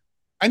 Profound.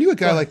 I knew a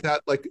guy like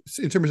that, like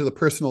in terms of the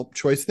personal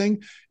choice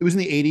thing. It was in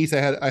the 80s.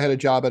 I had a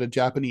job at a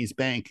Japanese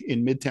bank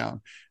in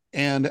Midtown.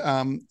 And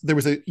there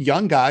was a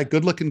young guy,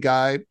 good looking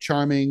guy,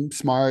 charming,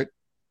 smart,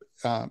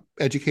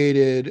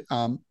 educated,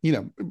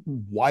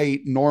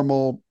 white,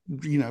 normal,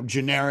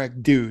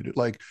 generic dude,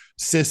 like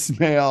cis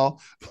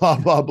male, blah,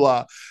 blah,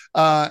 blah.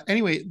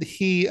 Anyway,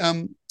 he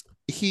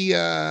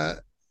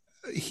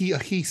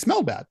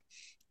smelled bad.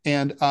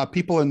 And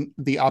people in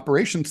the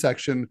operations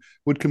section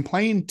would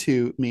complain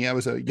to me. I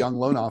was a young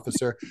loan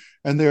officer,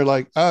 and they're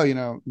like,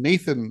 "Oh,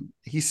 Nathan,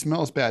 he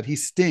smells bad. He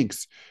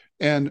stinks."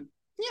 And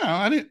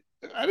I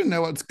didn't know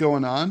what's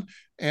going on.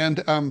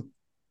 And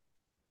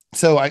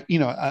so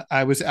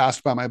I was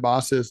asked by my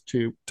bosses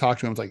to talk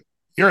to him. I was like,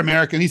 "You're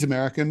American. He's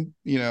American.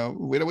 We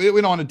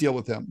don't want to deal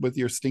with him, with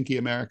your stinky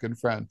American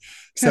friend."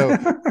 So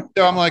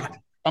I'm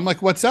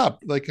like, "What's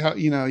up? Like, how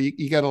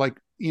you got to like."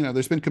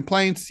 There's been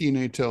complaints. You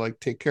need to like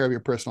take care of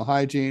your personal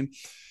hygiene.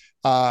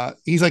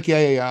 He's like,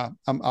 yeah.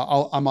 I'm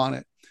on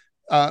it.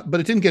 But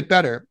it didn't get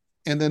better.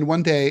 And then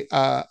one day,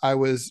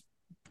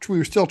 we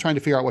were still trying to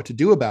figure out what to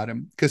do about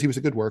him because he was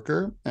a good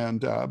worker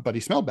but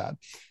he smelled bad.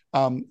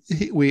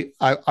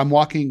 I'm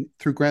walking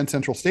through Grand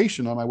Central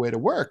Station on my way to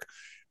work,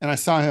 and I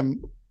saw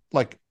him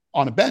like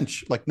on a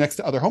bench, like next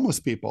to other homeless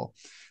people.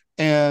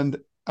 And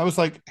I was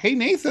like, "Hey,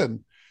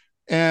 Nathan."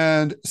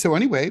 And so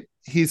anyway,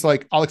 he's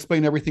like, "I'll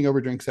explain everything over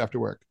drinks after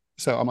work."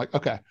 So I'm like,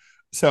 okay.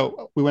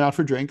 So we went out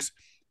for drinks,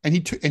 and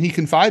he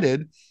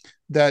confided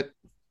that,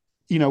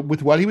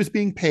 with what he was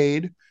being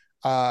paid,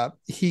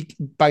 he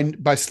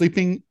by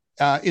sleeping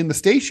in the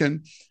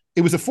station,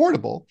 it was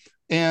affordable,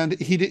 and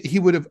he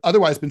would have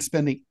otherwise been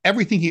spending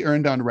everything he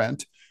earned on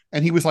rent.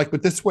 And he was like,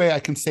 but this way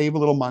I can save a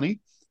little money,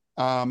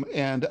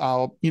 and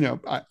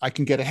I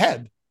can get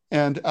ahead.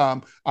 And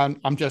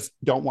I'm just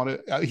don't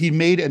want to. He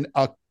made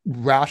a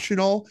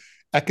rational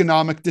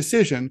economic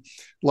decision,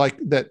 like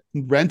that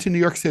rent in New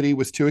York City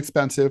was too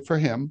expensive for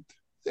him,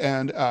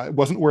 and it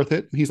wasn't worth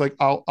it. He's like,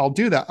 I'll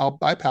do that. I'll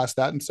bypass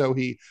that. And so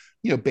he,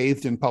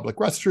 bathed in public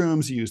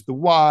restrooms, used the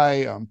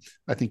Y.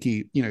 I think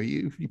he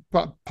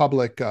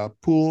public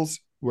pools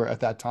were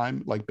at that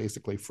time like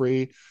basically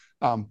free.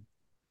 But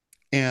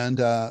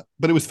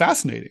it was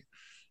fascinating.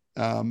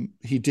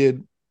 He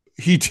did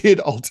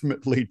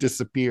ultimately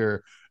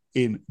disappear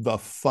in the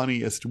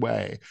funniest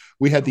way.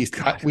 We had these,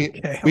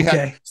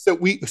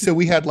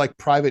 we had like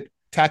private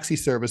taxi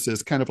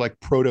services, kind of like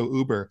proto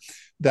Uber,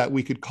 that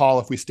we could call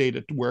if we stayed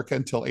at work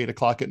until 8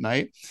 o'clock at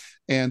night.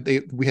 And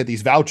we had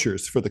these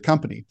vouchers for the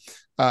company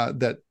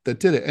that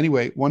did it.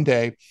 Anyway, one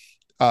day,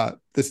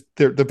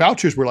 the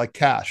vouchers were like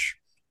cash.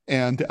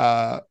 And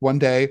one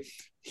day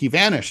he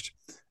vanished,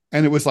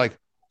 and it was like,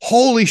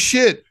 holy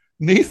shit,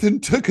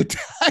 Nathan took a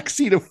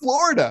taxi to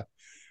Florida.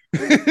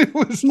 It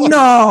was like,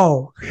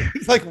 no,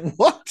 it's like,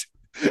 what?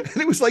 And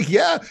it was like,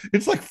 yeah,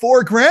 it's like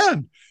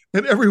 $4,000.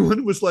 And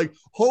everyone was like,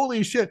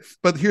 holy shit.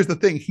 But here's the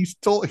thing. He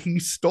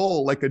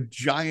stole like a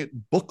giant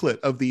booklet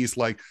of these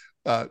like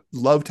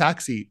love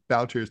taxi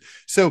vouchers.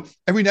 So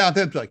every now and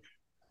then, like,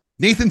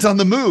 Nathan's on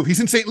the move. He's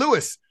in St.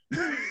 Louis.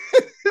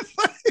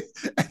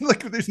 And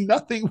like, there's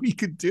nothing we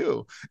could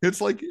do. It's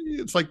like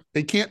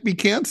they can't be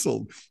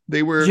canceled.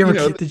 They were,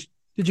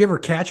 did you ever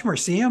catch him or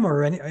see him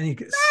or any?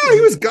 No,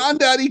 he was gone,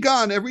 daddy,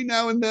 gone. Every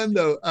now and then,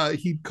 though,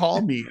 he'd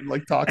call me and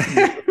like talk to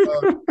me.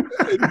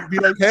 And he'd be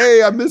like,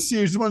 "Hey, I miss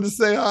you. Just wanted to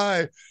say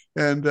hi."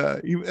 And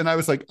I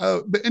was like,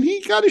 "Oh," and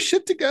he got his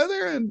shit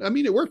together. And I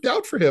mean, it worked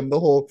out for him. The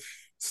whole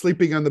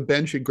sleeping on the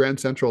bench at Grand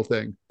Central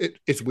thing.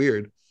 It's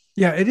weird.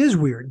 Yeah, it is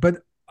weird.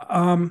 But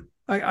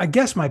I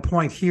guess my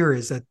point here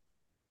is that,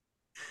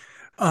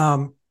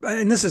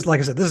 and this is, like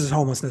I said, this is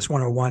homelessness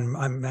 101.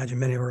 I imagine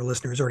many of our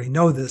listeners already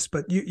know this,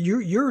 but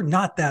you're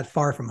not that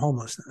far from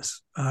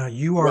homelessness.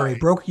 You are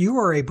right. You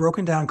are a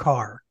broken down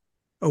car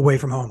away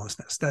from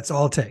homelessness. That's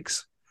all it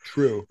takes.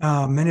 True.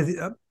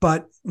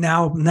 But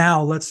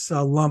now let's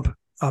lump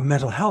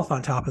mental health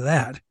on top of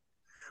that.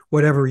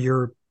 Whatever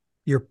your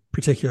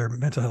particular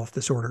mental health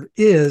disorder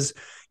is,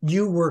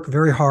 you work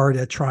very hard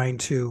at trying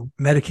to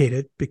medicate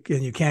it,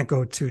 and you can't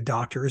go to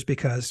doctors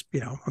because,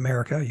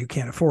 America, you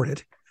can't afford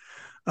it.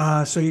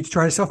 So you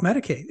try to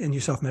self-medicate, and you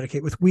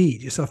self-medicate with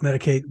weed. You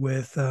self-medicate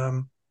with,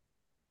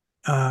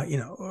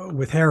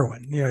 with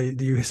heroin.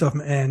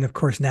 And of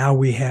course now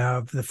we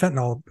have the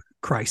fentanyl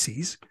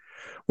crises,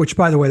 which,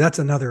 by the way, that's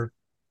another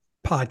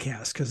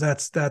podcast, because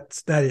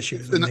that issue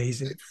is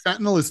amazing.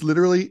 Fentanyl is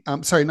literally,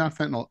 sorry, not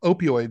fentanyl,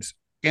 opioids,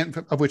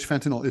 and of which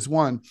fentanyl is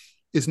one,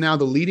 is now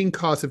the leading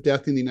cause of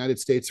death in the United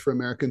States for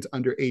Americans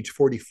under age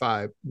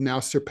 45, now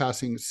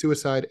surpassing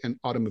suicide and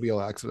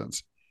automobile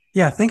accidents.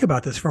 Yeah, think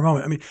about this for a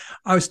moment. I mean,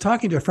 I was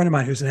talking to a friend of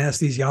mine who's an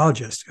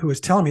anesthesiologist who was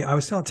telling me,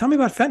 tell me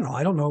about fentanyl.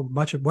 I don't know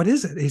much of what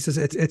is it. He says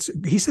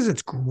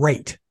it's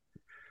great,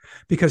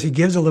 because he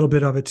gives a little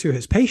bit of it to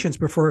his patients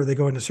before they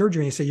go into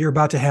surgery. And he said, you're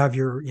about to have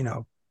your,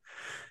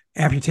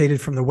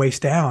 amputated from the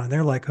waist down. And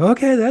they're like,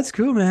 okay, that's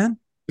cool, man.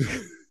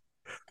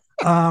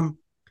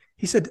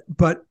 He said,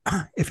 but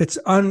if it's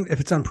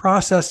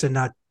unprocessed and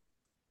not,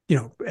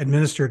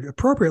 administered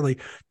appropriately,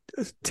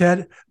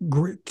 Ted,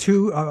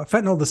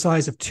 fentanyl the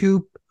size of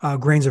 2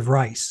 grains of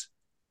rice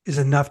is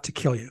enough to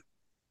kill you.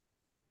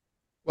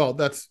 Well,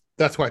 that's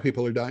why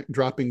people are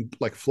dropping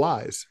like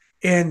flies.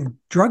 And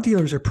drug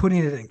dealers are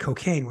putting it in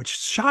cocaine, which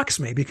shocks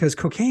me, because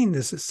cocaine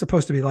is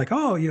supposed to be like,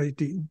 oh, you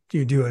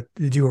do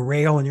a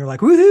rail and you're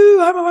like,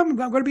 woohoo, I'm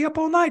going to be up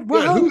all night.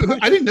 Wow. Yeah,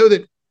 I didn't know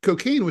that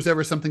cocaine was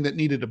ever something that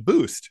needed a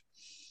boost.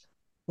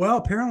 Well,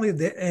 apparently,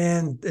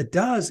 and it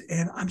does.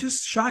 And I'm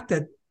just shocked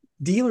that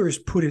dealers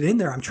put it in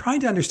there. I'm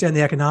trying to understand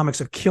the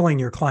economics of killing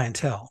your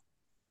clientele.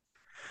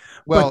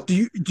 Well, but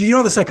do you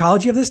know the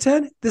psychology of this,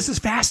 Ted? This is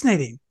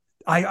fascinating.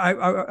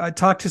 I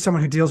talked to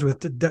someone who deals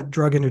with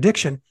drug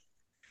interdiction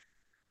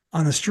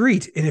on the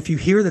street, and if you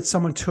hear that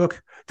someone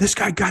this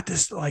guy got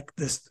this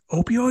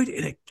opioid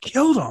and it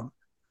killed him,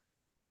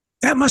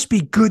 that must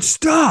be good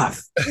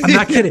stuff. I'm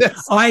not kidding.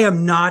 Yes. I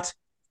am not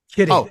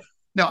kidding. Oh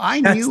no,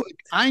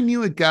 I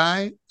knew a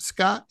guy,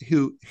 Scott,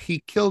 who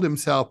he killed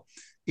himself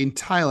in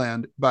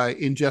Thailand by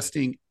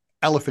ingesting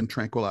elephant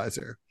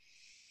tranquilizer.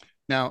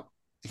 Now,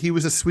 he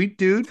was a sweet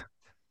dude,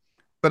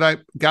 but I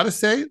gotta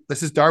say,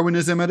 this is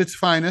Darwinism at its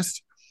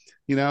finest.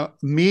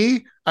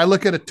 I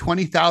look at a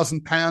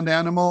 20,000 pound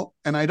animal,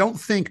 and I don't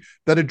think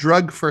that a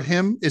drug for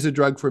him is a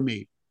drug for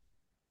me.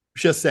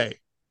 Just say.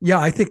 Yeah,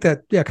 I think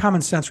that,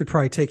 common sense would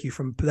probably take you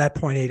from that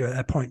point A to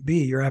that point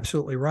B. You're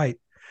absolutely right.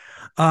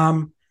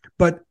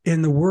 But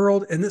in the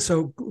world,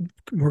 so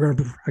we're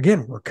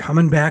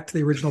coming back to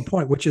the original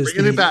point, which is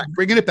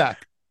bringing it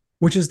back.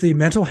 which is the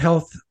mental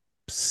health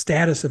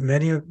status of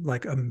many of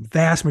like a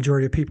vast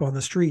majority of people on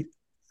the street.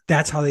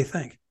 That's how they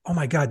think. Oh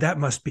my God, that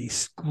must be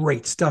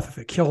great stuff if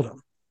it killed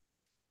them.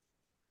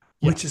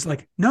 Yeah. Which is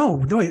like,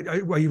 no,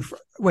 are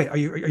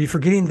you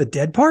forgetting the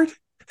dead part?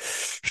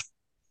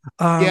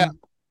 Yeah,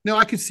 no,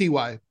 I can see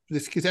why.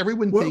 This because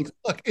everyone thinks,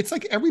 look, it's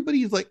like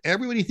everybody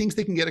thinks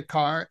they can get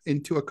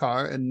into a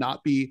car and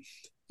not be,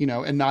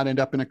 and not end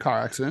up in a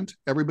car accident.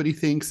 Everybody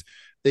thinks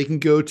they can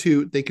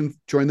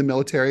join the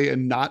military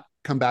and not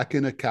come back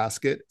in a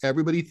casket.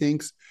 Everybody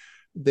thinks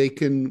they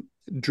can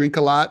drink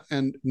a lot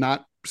and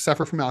not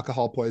suffer from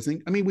alcohol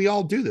poisoning. I mean, we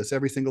all do this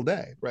every single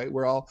day, right?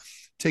 We're all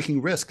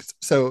taking risks.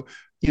 So,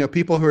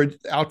 people who are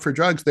out for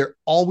drugs, they're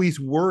always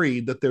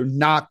worried that they're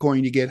not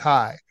going to get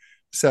high.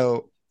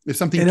 So if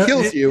something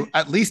kills you,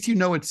 at least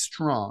it's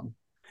strong.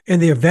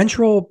 And the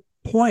eventual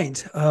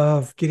point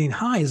of getting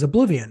high is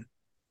oblivion,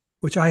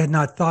 which I had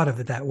not thought of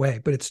it that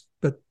way. But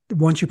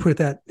once you put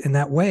it in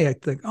that way, I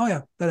think, oh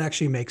yeah, that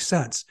actually makes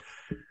sense.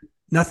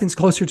 Nothing's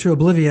closer to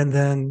oblivion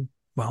than,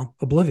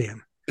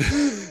 oblivion.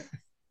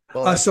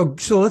 So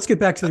let's get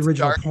back to the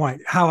original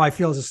point. How I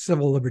feel as a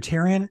civil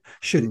libertarian: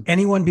 should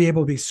anyone be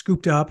able to be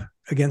scooped up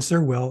against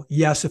their will?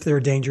 Yes, if they're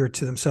a danger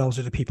to themselves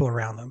or to people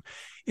around them.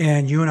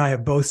 And you and I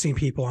have both seen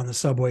people on the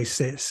subway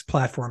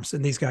platforms,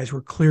 and these guys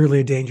were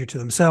clearly a danger to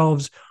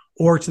themselves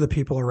or to the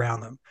people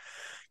around them.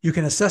 You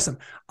can assess them.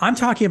 I'm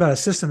talking about a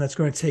system that's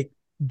going to take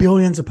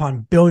billions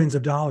upon billions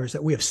of dollars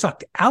that we have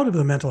sucked out of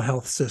the mental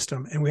health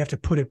system, and we have to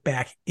put it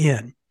back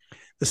in.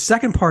 The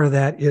second part of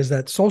that is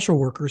that social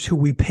workers who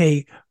we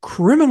pay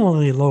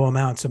criminally low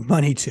amounts of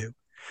money to.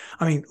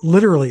 I mean,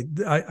 literally,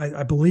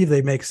 I believe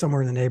they make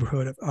somewhere in the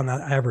neighborhood of, on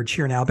average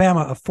here in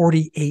Alabama, of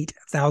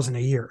 $48,000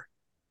 a year.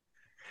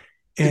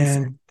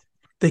 And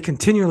they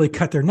continually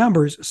cut their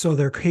numbers, so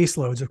their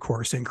caseloads, of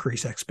course,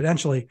 increase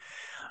exponentially.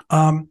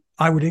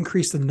 I would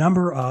increase the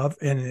number of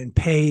and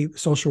pay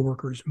social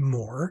workers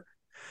more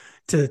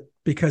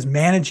because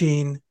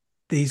managing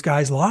these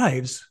guys'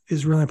 lives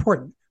is really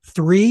important.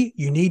 3,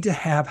 you need to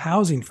have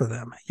housing for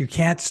them. You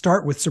can't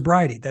start with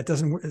sobriety.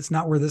 It's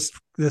not where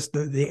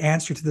the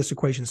answer to this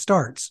equation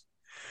starts.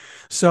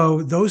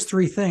 So those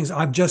 3 things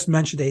I've just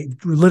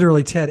mentioned,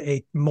 literally, Ted,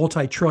 a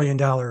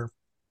multi-trillion-dollar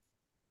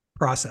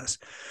process.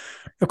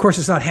 Of course,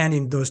 it's not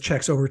handing those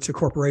checks over to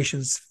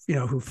corporations,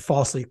 who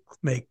falsely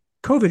make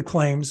COVID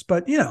claims,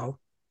 but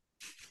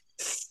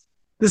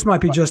this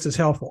might be just as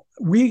helpful.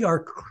 We are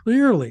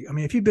clearly,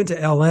 if you've been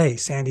to LA,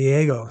 San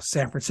Diego,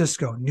 San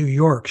Francisco, New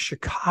York,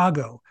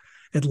 Chicago,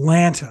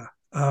 Atlanta,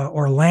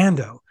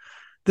 Orlando,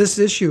 this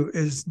issue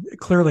is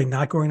clearly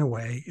not going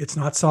away. It's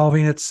not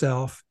solving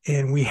itself,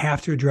 and we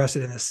have to address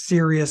it in a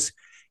serious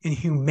and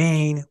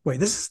humane way.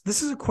 This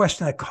is a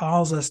question that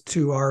calls us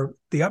to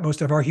the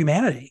utmost of our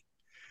humanity.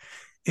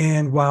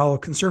 And while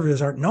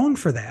conservatives aren't known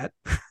for that,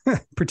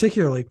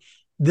 particularly,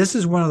 this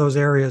is one of those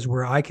areas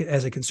where I can,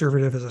 as a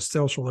conservative, as a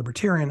social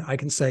libertarian, I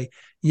can say,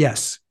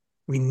 yes,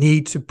 we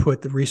need to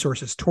put the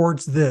resources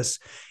towards this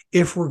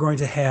if we're going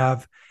to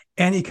have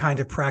any kind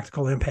of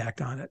practical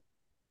impact on it.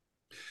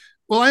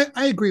 Well,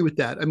 I agree with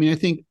that.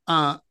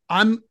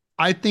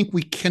 I think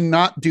we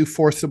cannot do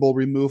forcible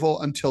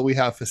removal until we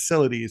have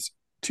facilities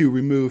to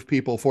remove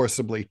people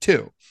forcibly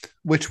too,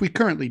 which we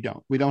currently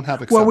don't. We don't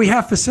have. Well, we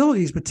have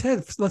facilities, but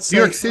Ted, let's say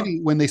New York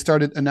City, when they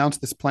announced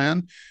this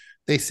plan,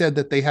 they said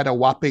that they had a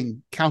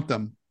whopping, count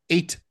them,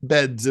 8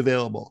 beds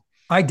available.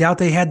 I doubt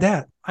they had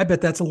that. I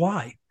bet that's a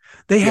lie.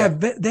 They have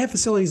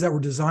facilities that were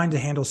designed to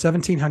handle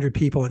 1,700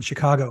 people in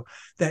Chicago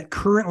that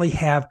currently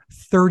have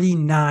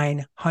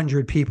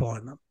 3,900 people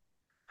in them.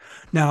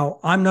 Now,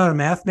 I'm not a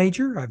math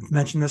major. I've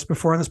mentioned this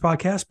before on this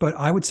podcast, but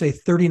I would say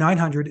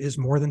 3,900 is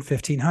more than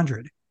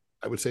 1,500.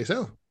 I would say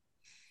so.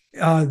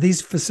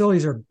 These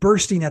facilities are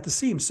bursting at the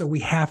seams. So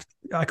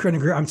I couldn't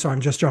agree. I'm sorry,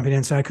 I'm just jumping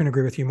in. So I couldn't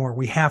agree with you more.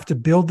 We have to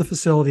build the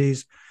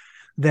facilities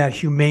that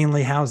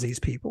humanely house these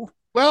people.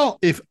 Well,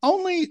 if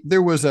only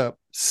there was a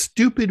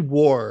stupid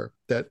war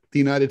that the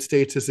United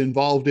States is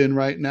involved in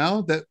right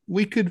now that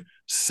we could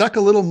suck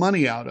a little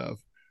money out of.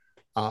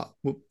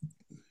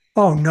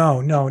 Oh,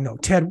 no.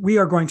 Ted, we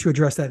are going to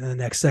address that in the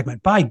next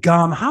segment. By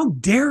gum, how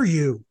dare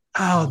you?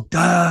 How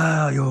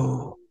dare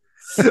you?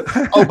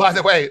 Oh, by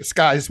the way,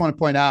 Scott, I just want to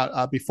point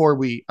out before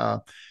we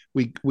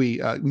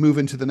move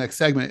into the next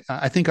segment,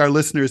 I think our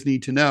listeners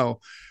need to know,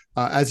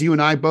 as you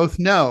and I both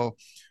know,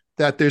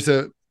 that there's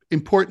a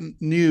important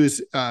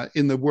news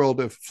in the world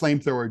of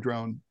flamethrower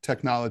drone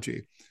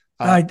technology.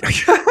 Yes,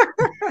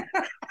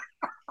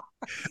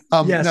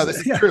 no,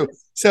 this is true.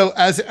 So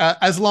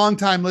as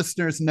longtime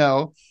listeners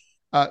know,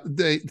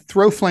 the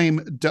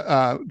Throwflame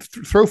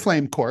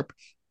Corp,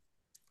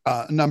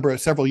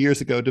 several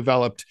years ago,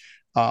 developed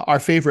our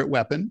favorite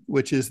weapon,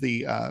 which is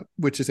a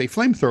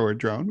flamethrower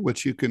drone,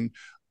 which you can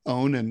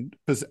own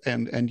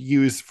and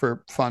use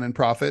for fun and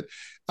profit.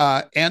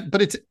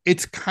 But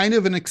it's kind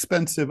of an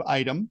expensive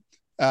item.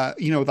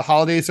 The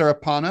holidays are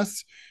upon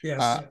us.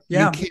 Yes.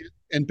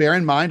 And bear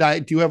in mind, I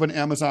do have an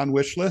Amazon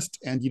wish list,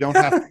 and you don't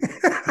have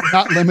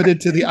not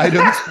limited to the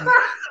items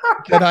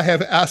that I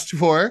have asked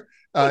for.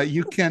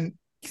 You can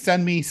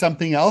send me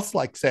something else,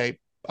 like say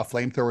a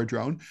flamethrower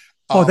drone.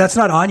 Oh, that's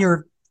not on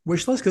your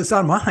wish list because it's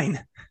on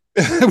mine.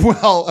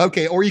 Well,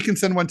 okay, or you can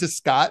send one to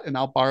Scott, and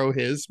I'll borrow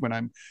his when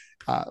I'm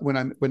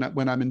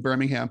in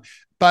Birmingham.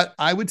 But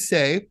I would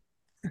say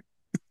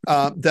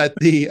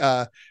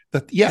that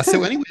yeah.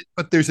 So anyway,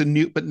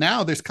 but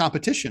now there's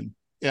competition.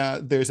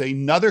 There's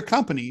another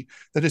company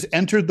that has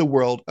entered the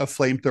world of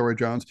flamethrower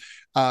drones.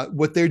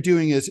 What they're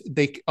doing is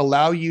they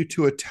allow you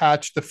to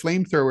attach the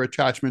flamethrower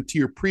attachment to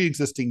your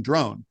pre-existing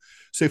drone.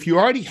 So if you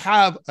already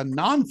have a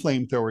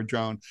non-flamethrower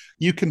drone,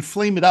 you can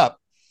flame it up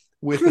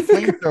with the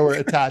flamethrower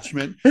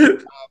attachment.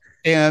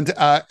 And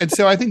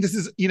so I think this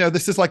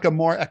is like a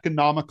more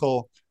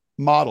economical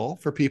model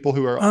for people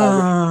who are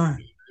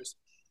already.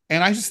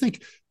 And I just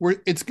think we're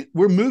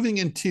moving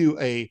into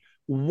a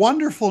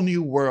wonderful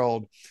new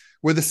world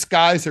where the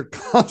skies are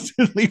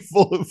constantly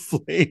full of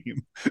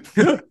flame,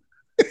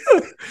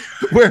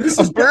 where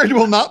a bird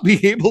will not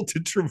be able to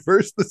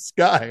traverse the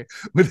sky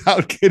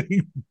without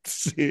getting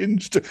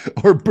singed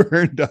or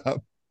burned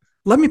up.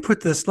 Let me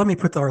put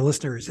our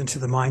listeners into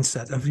the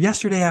mindset of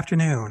yesterday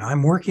afternoon.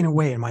 I'm working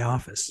away in my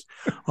office.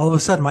 All of a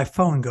sudden, my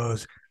phone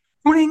goes,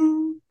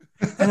 ring,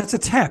 and it's a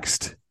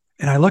text.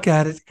 And I look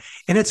at it,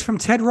 and it's from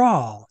Ted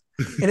Rall.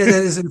 And it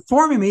is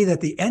informing me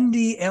that the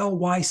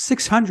NDLY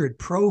 600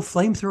 Pro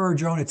flamethrower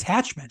drone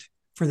attachment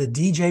for the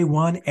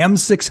DJ1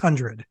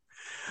 M600.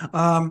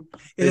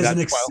 It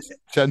is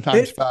 10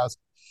 times fast.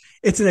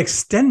 It's an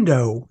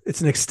extendo.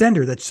 It's an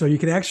extender that so you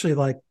can actually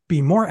like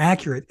be more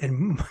accurate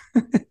and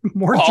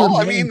more. Oh,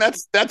 I mean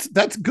that's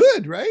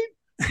good, right?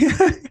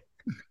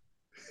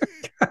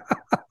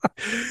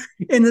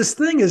 And this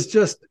thing is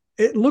just.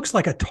 It looks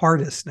like a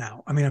TARDIS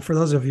now. I mean, for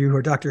those of you who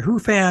are Doctor Who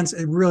fans,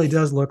 it really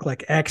does look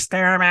like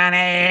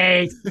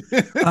exterminate.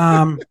 It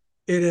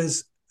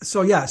is.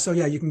 So yeah,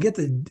 you can get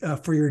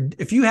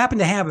if you happen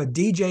to have a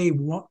DJI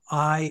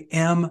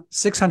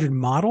M600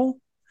 model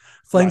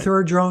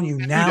flamethrower drone, you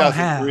now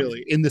have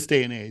really in this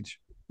day and age.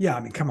 Yeah, I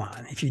mean, come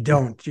on. If you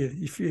don't,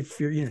 if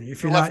you're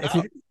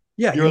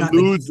you're a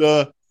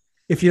loser.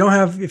 If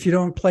you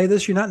don't play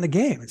this, you're not in the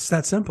game. It's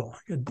that simple.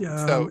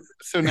 So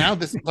now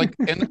this and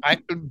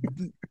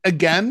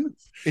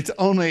it's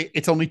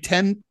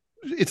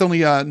only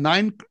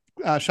 9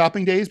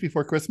 shopping days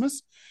before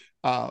Christmas.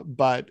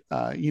 But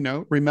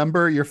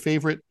remember your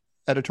favorite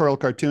editorial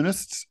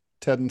cartoonists,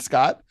 Ted and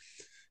Scott,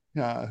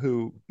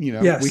 who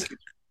yes.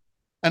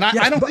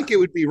 I don't think it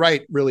would be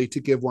right really to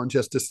give one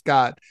just to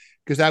Scott,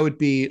 because that would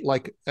be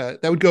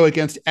that would go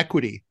against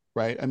equity.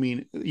 Right. I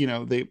mean,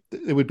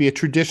 it would be a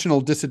traditional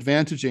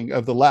disadvantaging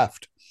of the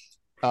left.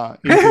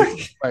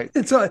 Right. But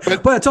it's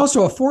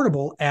also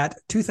affordable at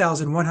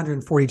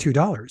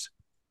 $2,142.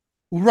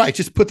 Right.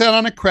 Just put that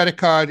on a credit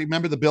card.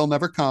 Remember, the bill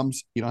never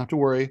comes. You don't have to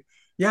worry.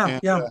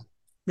 Yeah.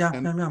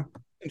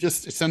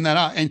 Just send that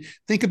out and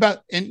think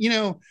about,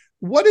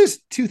 what is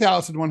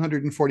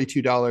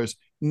 $2,142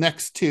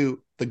 next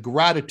to the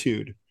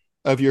gratitude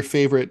of your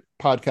favorite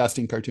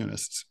podcasting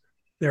cartoonists?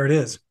 There it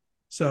is.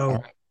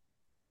 So,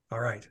 all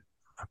right.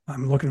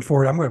 I'm looking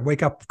forward. I'm going to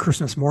wake up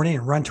Christmas morning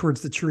and run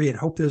towards the tree and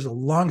hope there's a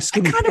long,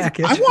 skinny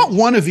package. I want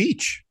one of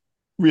each,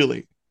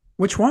 really.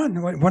 Which one?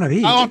 One of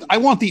each? I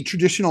want the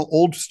traditional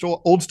old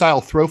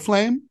style throw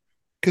flame,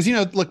 because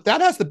look,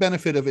 that has the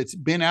benefit of it's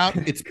been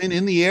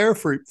in the air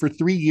for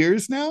 3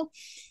 years now.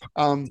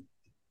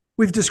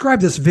 We've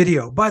described this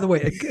video, by the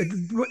way,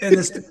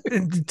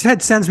 and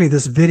Ted sends me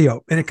this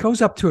video, and it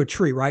goes up to a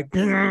tree, right?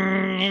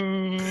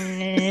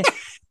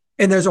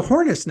 And there's a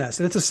hornet's nest,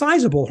 and it's a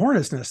sizable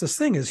hornet's nest. This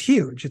thing is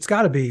huge. It's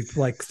got to be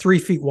like 3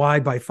 feet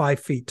wide by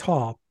 5 feet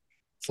tall.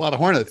 It's a lot of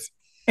hornets.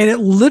 And it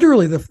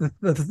literally,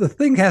 the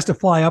thing has to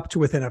fly up to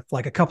within a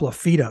couple of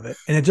feet of it.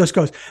 And it just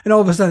goes, and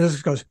all of a sudden it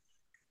just goes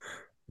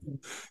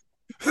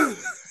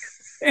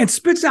and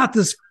spits out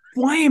this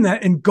flame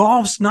that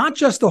engulfs not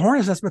just the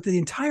hornet's nest, but the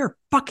entire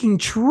fucking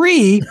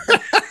tree.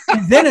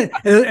 And then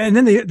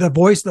the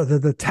voice,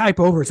 the type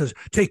over it says,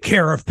 "Take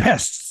care of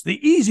pests the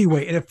easy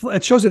way." And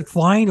it shows it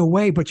flying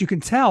away, but you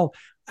can tell,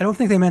 I don't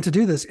think they meant to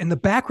do this. In the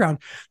background,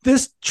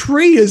 this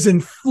tree is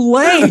in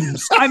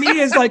flames. I mean,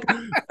 it's like,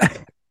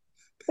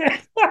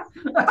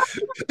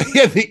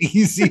 yeah, the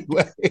easy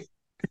way.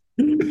 Is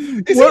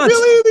it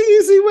really the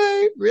easy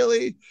way?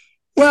 Really?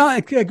 Well,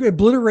 it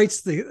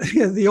obliterates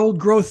the old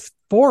growth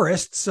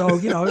forest, so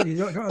you don't have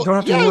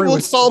to worry. Well,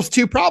 it solves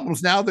 2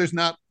 problems. Now there's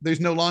no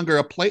longer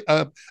a place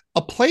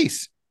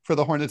for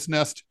the hornet's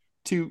nest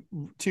to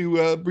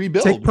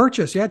rebuild. Take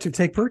purchase.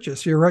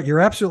 You're right. You're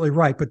absolutely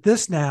right. But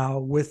this now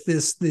with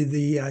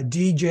the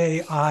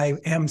DJI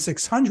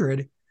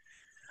M600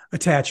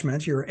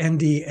 attachment, your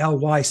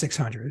NDLY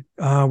 600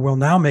 will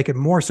now make it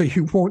more so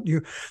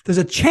there's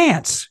a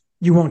chance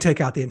you won't take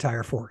out the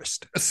entire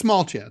forest. A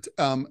small chance,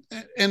 and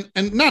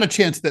not a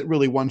chance that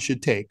really one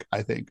should take,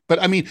 I think.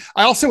 But I mean,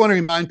 I also want to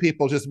remind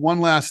people just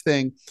one last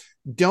thing.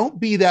 Don't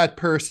be that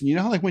person. You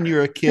know, like when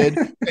you're a kid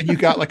and you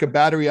got like a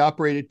battery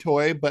operated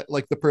toy, but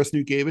like the person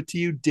who gave it to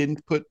you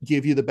didn't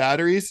give you the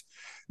batteries.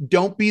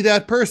 Don't be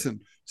that person.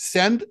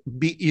 Send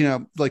the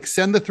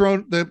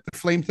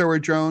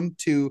flamethrower drone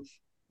to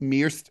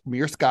me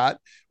or Scott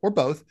or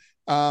both.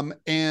 But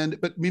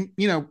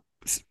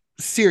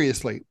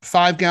seriously,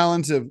 5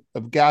 gallons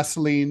of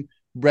gasoline,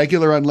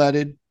 regular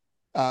unleaded.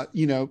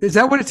 Is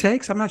that what it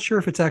takes? I'm not sure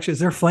if it's actually, is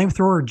there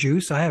flamethrower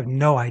juice? I have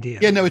no idea.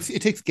 Yeah, no, it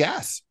takes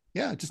gas.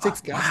 Yeah, it just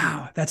takes gas.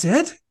 Wow, that's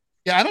it?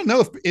 Yeah, I don't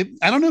know if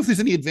there's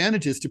any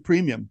advantages to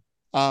premium.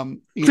 Well,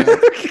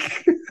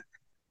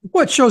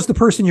 it shows the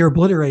person you're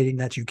obliterating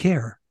that you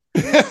care.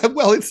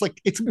 Well,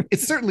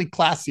 it's certainly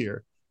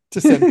classier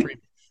to send premium.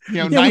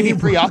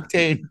 93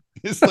 octane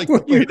is like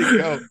the way to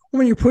go.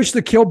 When you push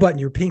the kill button,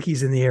 your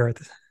pinky's in the air.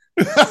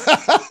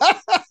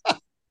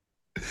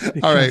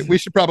 All right, we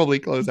should probably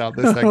close out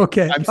this segment.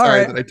 Okay, I'm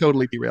sorry that I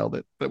totally derailed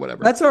it, but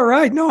whatever. That's all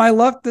right. No, I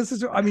love this.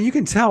 You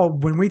can tell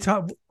when we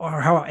talk or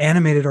how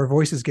animated our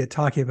voices get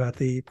talking about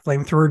the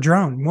flamethrower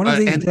drone. One of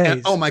these days.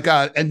 And, oh my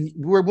god! And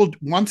we'll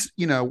once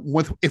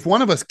if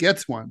one of us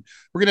gets one,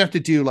 we're gonna have to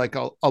do like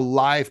a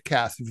live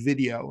cast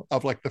video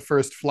of like the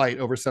first flight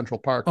over Central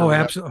Park. Oh,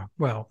 absolutely.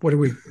 Well, what do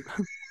we?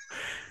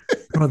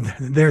 Well,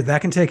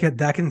 that can take it.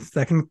 That can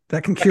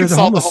cure the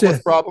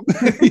homeless problem.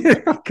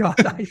 God,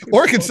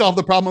 or it can solve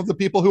the problem of the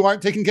people who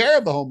aren't taking care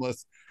of the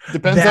homeless.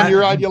 Depends on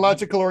your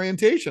ideological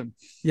orientation.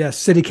 Yes,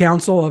 city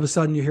council. All of a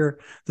sudden, you hear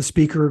the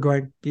speaker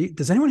going,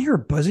 "Does anyone hear a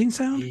buzzing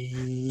sound?"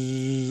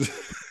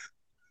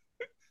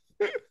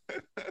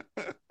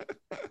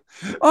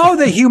 Oh,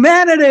 the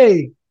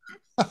humanity!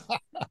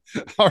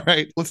 All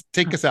right, let's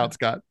take us out,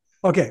 Scott.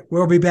 Okay,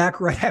 we'll be back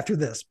right after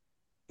this.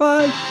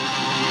 Bye.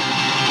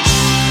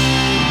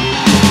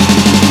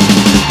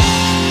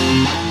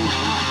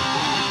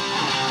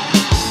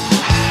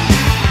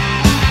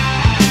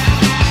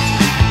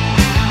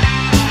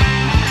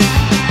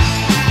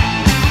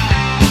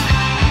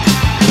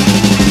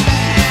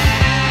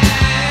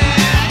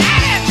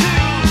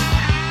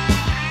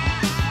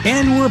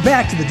 And we're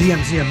back to the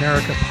DMZ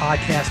America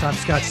podcast. I'm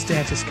Scott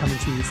Stantis coming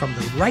to you from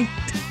the right.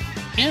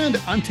 And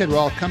I'm Ted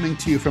Rall coming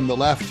to you from the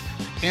left,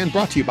 and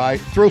brought to you by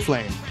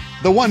ThrowFlame,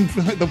 the one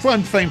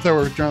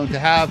flamethrower drone to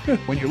have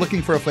when you're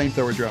looking for a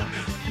flamethrower drone.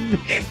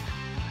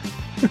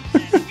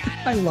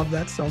 I love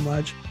that so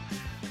much.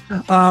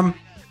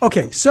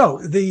 Okay, so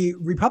the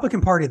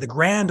Republican Party, the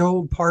grand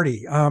old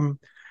party,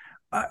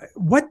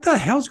 what the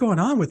hell's going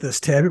on with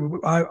this, Ted?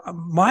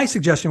 My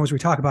suggestion was we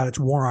talk about its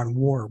war on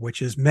war,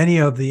 which is many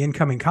of the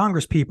incoming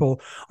Congress people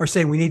are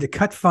saying we need to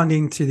cut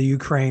funding to the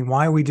Ukraine.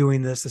 Why are we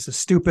doing this? This is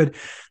stupid.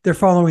 They're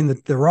following the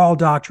Rawl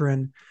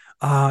doctrine.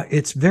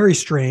 It's very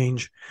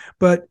strange.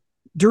 But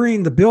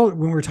during the bill,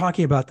 when we were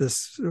talking about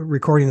this,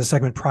 recording the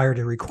segment prior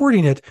to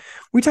recording it,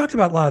 we talked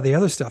about a lot of the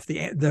other stuff,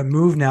 the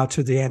move now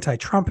to the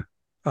anti-Trump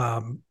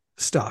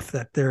stuff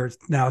that they're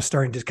now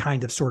starting to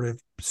kind of sort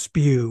of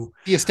spew.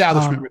 The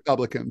establishment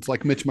Republicans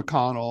like Mitch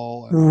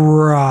McConnell.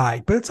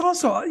 Right. But it's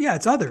also,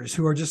 it's others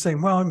who are just saying,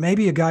 well,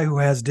 maybe a guy who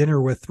has dinner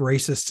with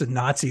racists and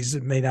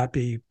Nazis may not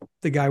be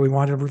the guy we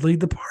want to lead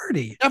the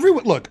party.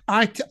 Everyone, look,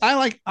 I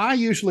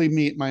usually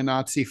meet my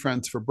Nazi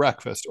friends for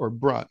breakfast or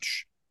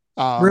brunch.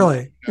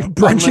 Really?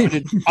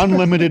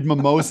 Unlimited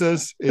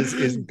mimosas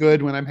is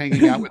good when I'm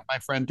hanging out with my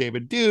friend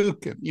David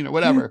Duke and,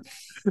 whatever.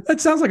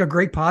 That sounds like a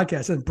great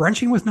podcast. And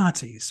brunching with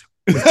Nazis.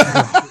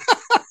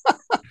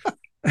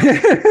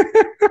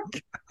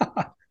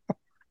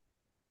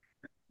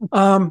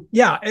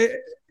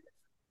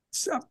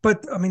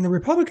 But I mean, the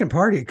Republican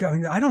Party,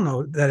 I don't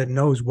know that it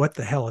knows what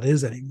the hell it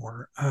is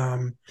anymore.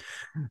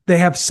 They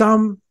have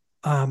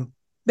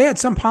they had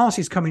some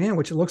policies coming in,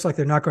 which it looks like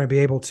they're not going to be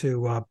able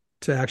to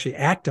actually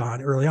act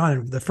on early on.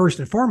 And the first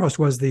and foremost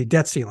was the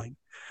debt ceiling.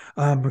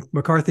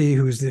 McCarthy,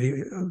 who's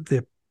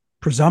the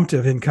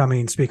presumptive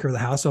incoming Speaker of the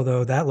House,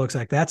 although that looks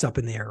like that's up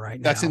in the air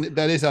right now.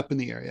 That is up in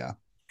the air, yeah.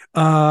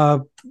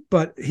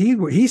 But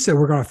he said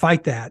we're going to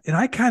fight that, and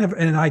I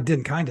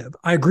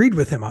agreed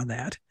with him on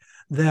that.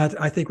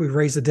 That I think we've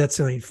raised the debt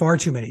ceiling far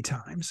too many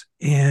times,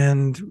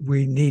 and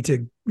we need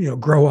to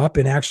grow up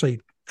and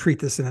actually treat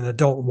this in an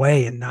adult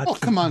way and not. Oh,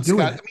 come on,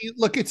 Scott. I mean,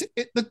 look,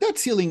 the debt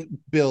ceiling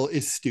bill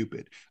is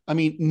stupid. I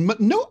mean,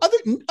 no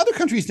other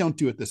countries don't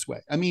do it this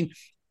way. I mean,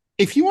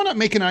 if you want to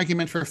make an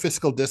argument for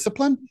fiscal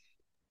discipline,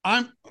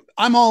 I'm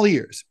all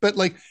ears. But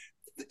like,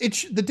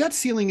 the debt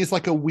ceiling is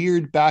like a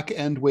weird back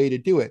end way to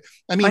do it.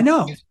 I mean, I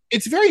know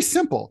it's very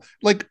simple.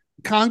 Like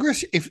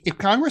Congress, if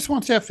Congress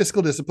wants to have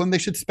fiscal discipline, they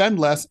should spend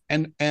less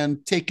and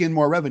take in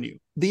more revenue.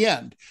 The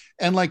end.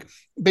 And like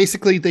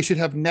basically, they should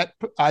have net,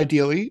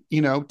 ideally,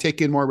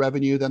 take in more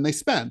revenue than they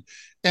spend.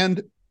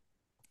 And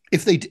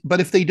if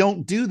they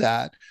don't do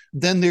that,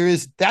 then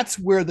that's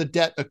where the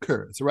debt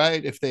occurs,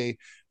 right? If they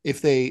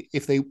raise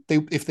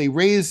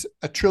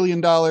 $1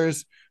 trillion,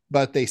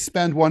 but they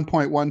spend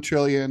 1.1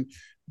 trillion,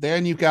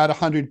 then you've got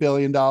 $100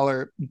 billion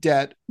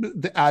debt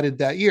added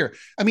that year.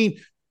 I mean,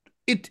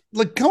 that's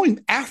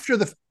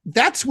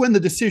when the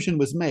decision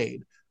was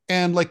made.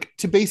 And like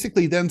to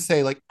basically then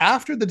say, like,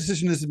 after the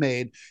decision is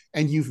made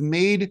and you've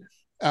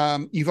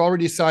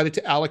already decided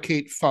to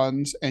allocate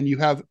funds and you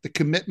have the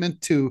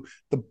commitment to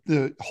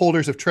the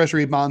holders of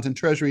treasury bonds and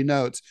treasury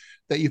notes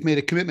that you've made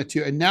a commitment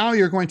to, and now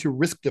you're going to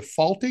risk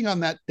defaulting on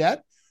that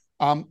debt.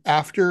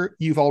 after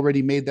you've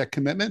already made that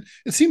commitment.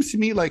 It seems to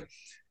me like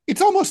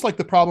it's almost like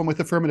the problem with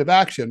affirmative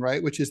action,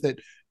 right? Which is that,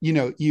 you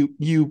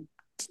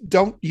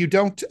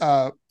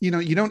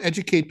don't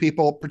educate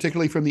people,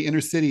 particularly from the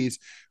inner cities,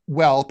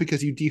 well,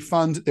 because you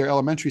defund their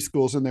elementary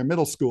schools and their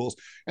middle schools,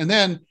 and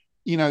then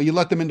you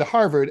let them into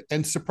Harvard,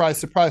 and surprise,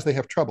 surprise, they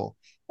have trouble.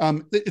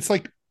 It's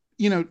like,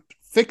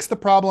 fix the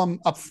problem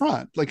up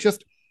front, like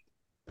just.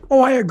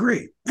 Oh, I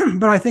agree,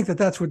 but I think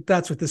that's what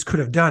this could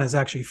have done, is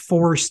actually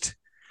forced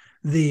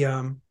the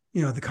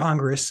the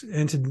Congress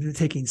into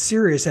taking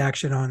serious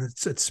action on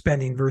its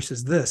spending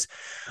versus this.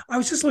 I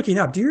was just looking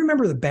up. Do you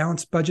remember the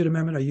balanced budget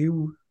amendment? Are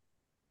you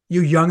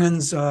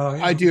youngins?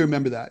 I do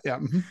remember that. Yeah.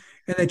 Mm-hmm.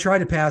 And they tried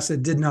to pass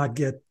it, did not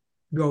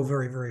go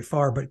very, very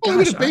far. But it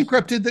would have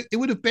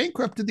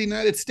bankrupted the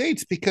United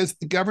States, because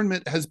the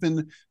government has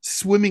been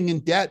swimming in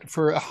debt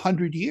for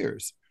 100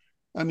 years.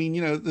 I mean,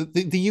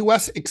 the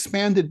U.S.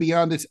 expanded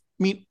beyond its.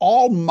 I mean,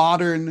 all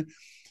modern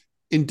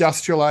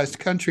industrialized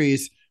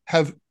countries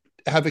have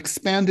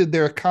expanded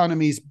their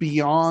economies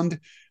beyond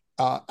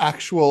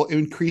actual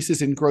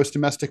increases in gross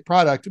domestic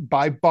product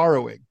by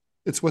borrowing.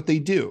 It's what they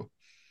do.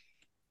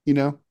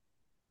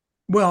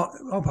 Well,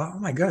 oh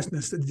my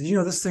goodness! Did you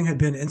know this thing had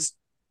been?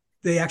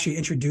 They actually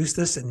introduced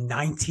this in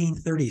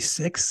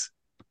 1936.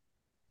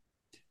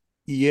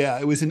 Yeah,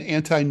 it was an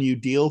anti-New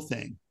Deal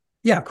thing.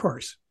 Yeah, of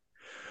course.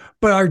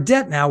 But our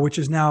debt now, which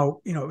is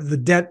now, the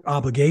debt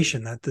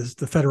obligation, that is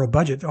the federal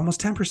budget, almost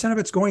 10% of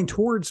it's going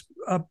towards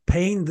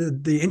paying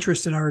the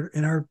interest in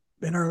our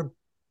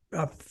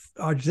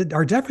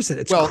deficit.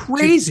 It's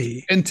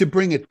crazy. To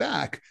bring it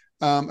back,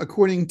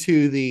 according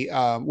to the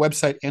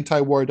website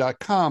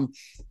antiwar.com,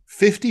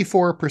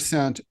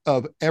 54%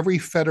 of every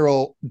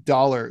federal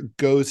dollar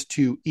goes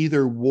to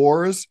either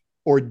wars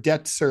or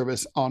debt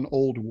service on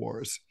old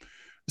wars.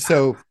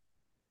 So,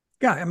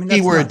 yeah, I mean,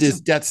 keyword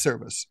is debt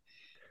service.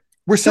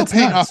 We're still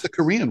paying off the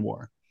Korean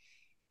War.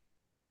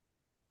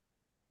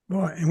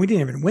 Well, and we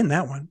didn't even win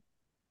that one.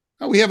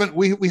 Oh, we haven't.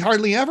 We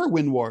hardly ever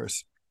win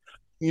wars.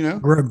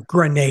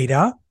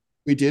 Grenada.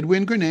 We did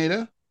win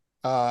Grenada.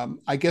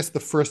 I guess the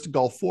first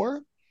Gulf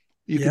War,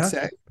 you could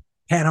say.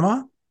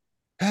 Panama.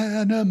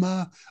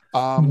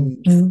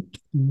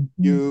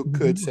 You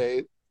could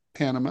say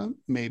Panama,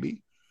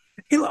 maybe.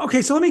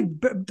 Okay, so let me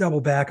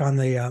double back on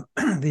the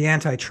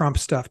anti-Trump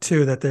stuff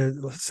too,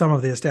 that some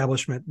of the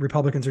establishment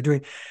Republicans are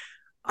doing.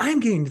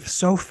 I'm getting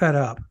so fed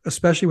up,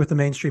 especially with the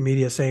mainstream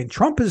media saying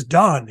Trump is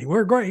done. The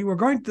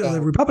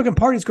Republican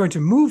Party is going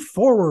to move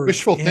forward.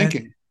 Wishful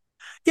thinking.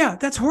 Yeah,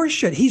 that's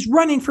horseshit. He's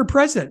running for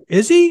president.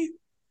 Is he?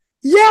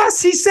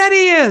 Yes, he said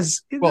he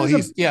is. Well,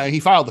 he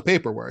filed the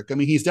paperwork. I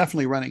mean, he's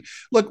definitely running.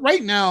 Look,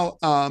 right now,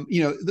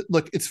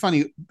 look, it's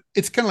funny.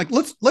 It's kind of like,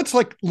 let's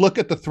look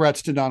at the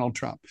threats to Donald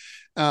Trump.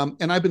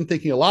 And I've been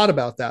thinking a lot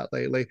about that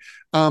lately.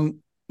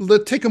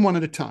 Let's take them one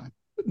at a time.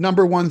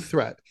 Number one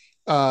threat.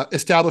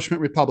 Establishment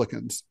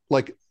Republicans,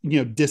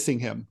 dissing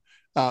him,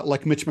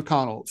 like Mitch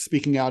McConnell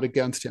speaking out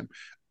against him.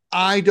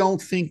 I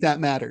don't think that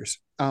matters.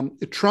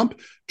 What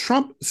Trump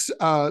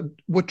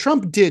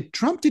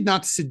did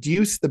not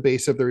seduce the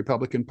base of the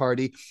Republican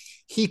Party.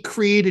 He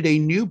created a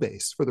new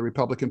base for the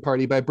Republican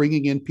Party by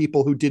bringing in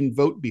people who didn't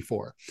vote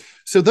before.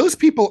 So those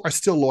people are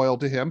still loyal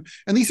to him.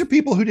 And these are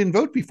people who didn't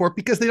vote before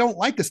because they don't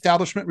like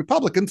establishment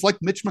Republicans like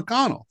Mitch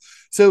McConnell.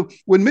 So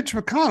when Mitch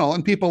McConnell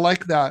and people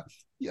like that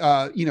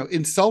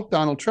insult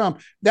Donald Trump,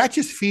 that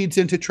just feeds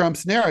into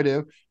Trump's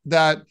narrative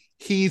that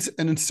he's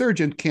an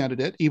insurgent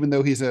candidate, even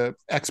though he's an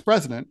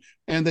ex-president,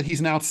 and that he's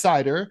an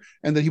outsider,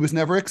 and that he was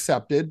never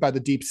accepted by the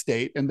deep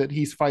state, and that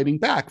he's fighting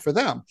back for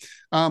them.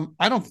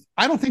 I don't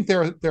think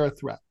they're a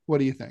threat. What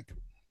do you think?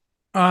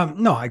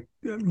 No,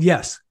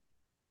 yes.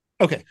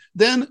 Okay.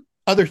 Then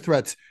other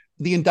threats,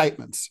 the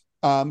indictments.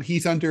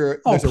 He's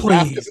under.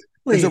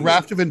 There's a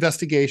raft of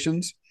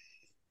investigations.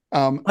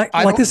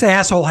 Like this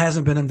asshole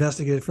hasn't been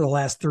investigated for the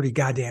last 30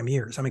 goddamn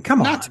years. I mean,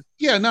 come on.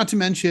 Not to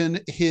mention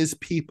his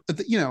people,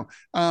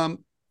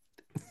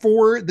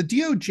 for the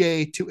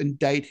DOJ to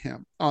indict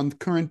him on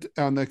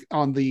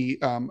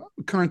the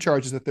current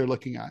charges that they're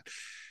looking at,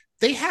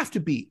 they have to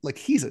be like,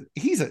 he's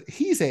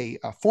a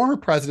former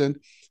president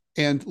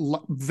and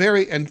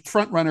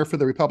front runner for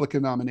the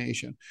Republican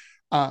nomination.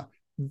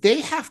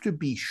 They have to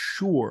be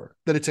sure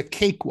that it's a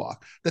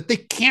cakewalk, that they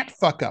can't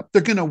fuck up.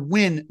 They're going to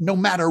win no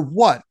matter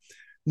what.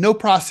 No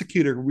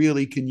prosecutor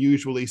really can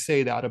usually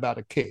say that about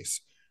a case.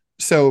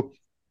 So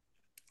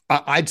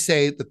I'd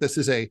say that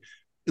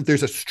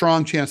there's a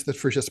strong chance that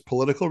for just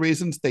political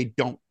reasons, they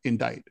don't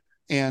indict.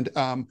 And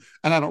I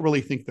don't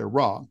really think they're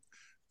wrong.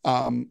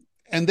 And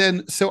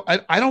then, so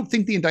I don't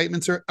think the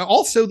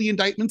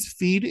indictments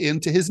feed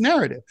into his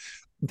narrative.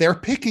 They're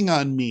picking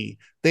on me.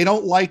 They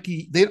don't like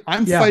you.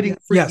 I'm fighting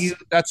for you.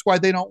 That's why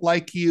they don't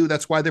like you.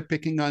 That's why they're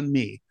picking on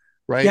me.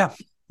 Right. Yeah.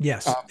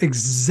 Yes,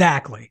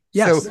 exactly.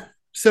 Yes.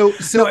 So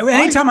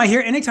anytime I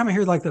hear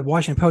like the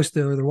Washington Post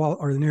or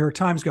the New York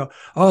Times go,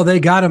 oh, they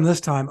got him this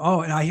time.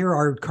 Oh, and I hear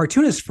our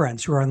cartoonist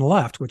friends who are on the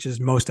left, which is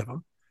most of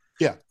them.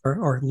 Yeah.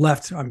 Or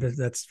left.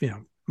 That's,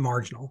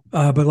 marginal.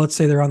 But let's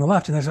say they're on the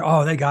left and they say,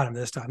 "Oh, they got him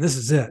this time. This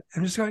is it."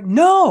 I'm just going,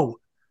 "No,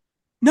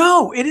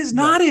 no, it is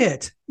not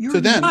it. You're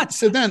nuts."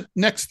 So then,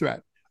 next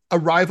threat: a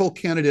rival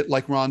candidate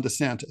like Ron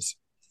DeSantis.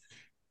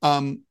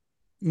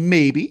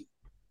 Maybe,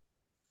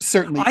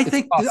 certainly,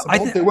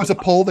 there was a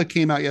poll that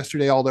came out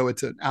yesterday, although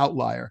it's an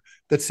outlier,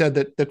 that said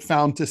that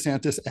found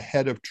DeSantis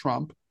ahead of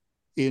Trump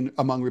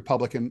among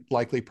Republican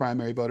likely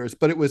primary voters,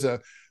 but it was a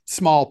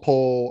small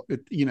poll.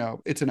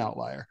 It's an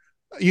outlier.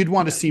 You'd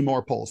want to see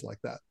more polls like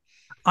that.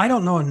 I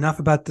don't know enough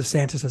about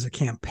DeSantis as a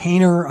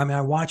campaigner. I mean,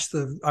 I watched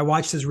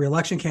his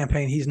reelection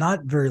campaign. He's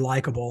not very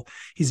likable.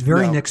 He's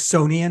very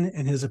Nixonian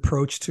in his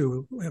approach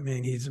to. I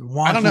mean, he's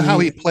wonky. I don't know how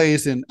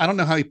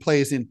he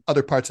plays in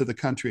other parts of the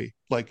country,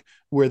 like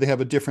where they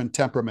have a different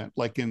temperament,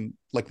 like in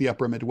the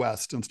upper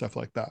Midwest and stuff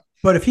like that.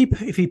 But if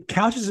he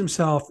couches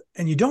himself,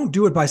 and you don't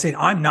do it by saying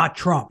I'm not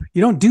Trump.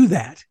 You don't do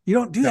that. You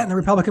don't do that in the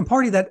Republican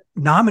Party that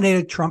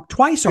nominated Trump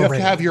twice already.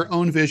 You have to have your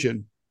own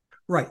vision.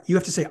 Right. You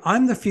have to say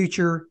I'm the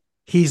future.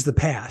 He's the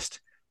past.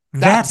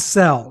 That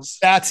sells.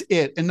 That's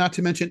it. And not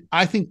to mention,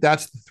 I think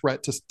that's the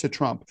threat to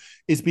Trump,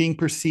 is being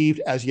perceived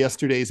as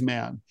yesterday's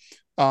man.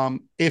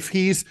 If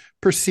he's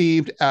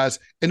perceived as,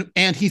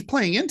 and he's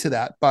playing into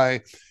that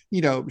by,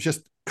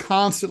 just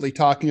constantly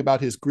talking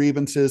about his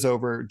grievances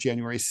over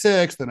January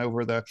 6th and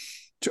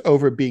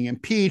over being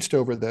impeached,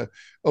 over the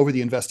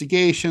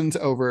investigations,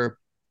 over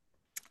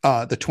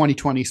the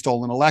 2020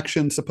 stolen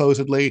election,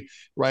 supposedly,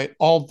 right?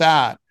 All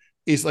that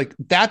is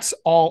that's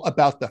all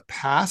about the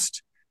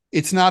past.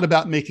 It's not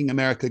about making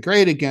America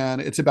great again.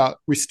 It's about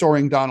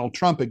restoring Donald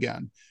Trump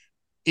again.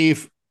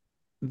 If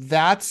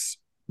that's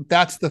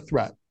the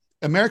threat.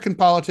 American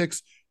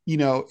politics,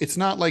 it's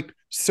not like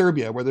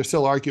Serbia where they're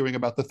still arguing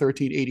about the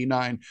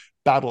 1389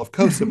 Battle of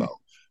Kosovo.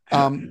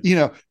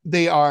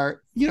 They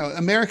are,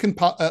 American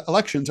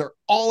elections are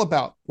all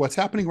about what's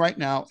happening right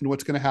now and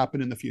what's going to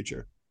happen in the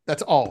future.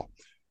 That's all.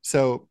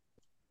 So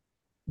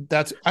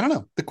I don't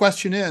know. The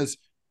question is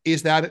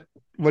that,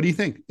 what do you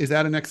think? Is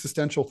that an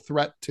existential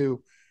threat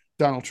to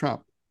Donald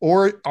Trump?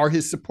 Or are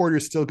his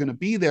supporters still going to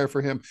be there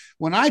for him?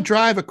 When I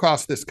drive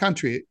across this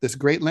country, this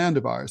great land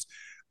of ours,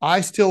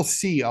 I still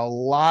see a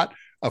lot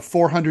of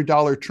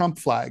 $400 Trump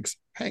flags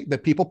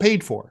that people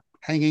paid for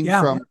hanging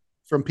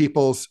from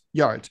people's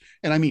yards.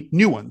 And I mean,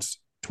 new ones,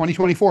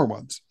 2024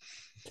 ones.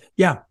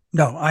 Yeah,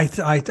 no,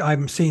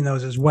 I'm seeing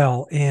those as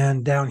well.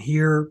 And down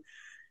here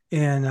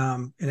in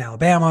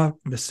Alabama,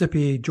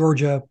 Mississippi,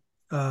 Georgia,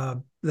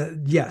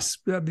 yes,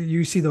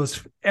 you see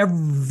those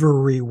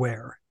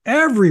everywhere.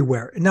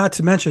 Not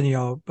to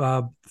mention,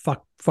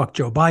 fuck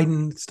Joe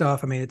Biden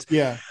stuff. I mean, it's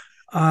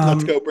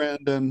let's go,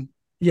 Brandon.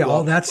 Yeah,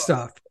 all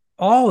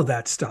of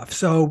that stuff.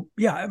 So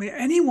yeah, I mean,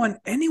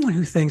 anyone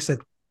who thinks that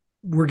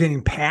we're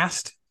getting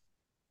past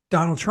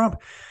Donald Trump,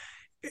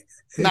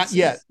 not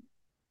yet.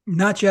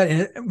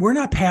 And we're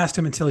not past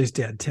him until he's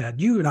dead,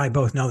 Ted. You and I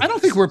both know that. I don't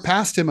think we're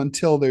past him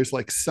until there's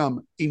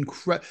some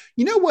incredible.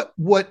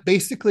 What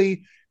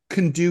basically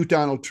can do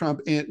Donald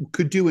Trump and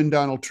could do in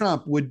Donald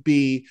Trump would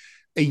be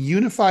a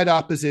unified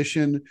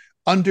opposition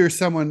under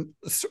someone.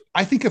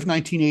 I think of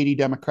 1980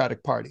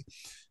 Democratic Party.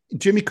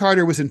 Jimmy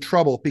Carter was in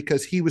trouble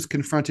because he was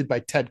confronted by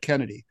Ted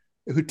Kennedy,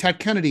 who Ted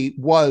Kennedy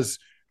was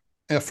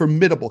a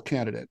formidable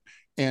candidate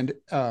and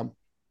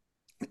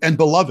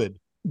beloved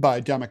by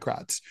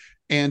Democrats.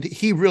 And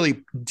he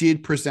really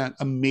did present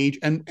a major,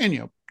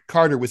 and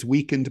Carter was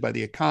weakened by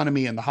the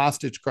economy and the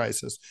hostage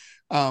crisis.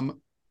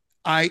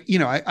 I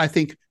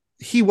think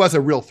he was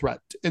a real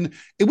threat, and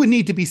it would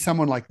need to be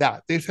someone like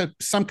that. There's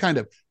some kind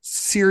of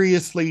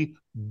seriously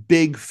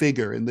big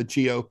figure in the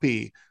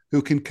GOP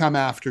who can come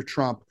after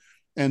Trump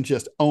and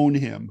just own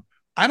him.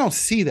 I don't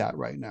see that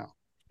right now.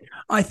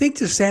 I think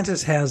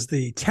DeSantis has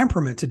the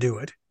temperament to do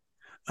it.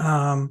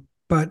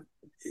 But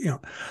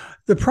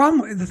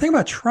the thing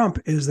about Trump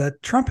is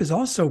that Trump is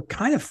also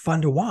kind of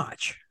fun to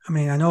watch. I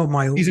mean, I know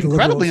he's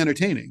incredibly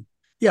entertaining.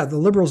 Yeah, the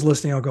liberals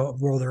listening will go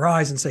roll their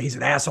eyes and say he's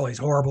an asshole, he's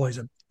horrible,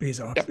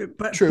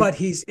 but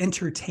he's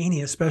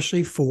entertaining,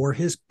 especially for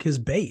his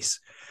base.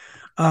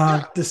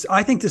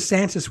 I think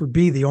DeSantis would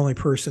be the only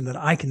person that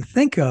I can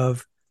think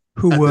of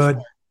who would.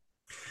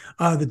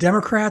 The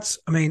Democrats,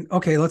 I mean,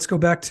 okay, let's go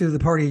back to the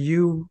party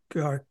you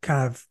are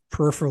kind of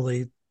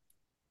peripherally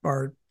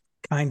are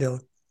kind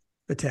of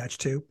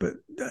attached to. But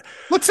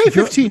let's say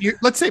 15 years.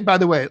 Let's say, by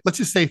the way, let's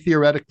just say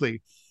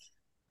theoretically,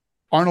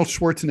 Arnold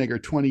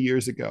Schwarzenegger 20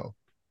 years ago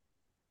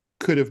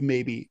could have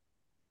maybe.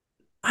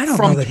 I don't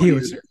know that he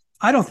was.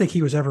 I don't think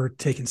he was ever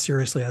taken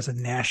seriously as a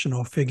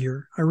national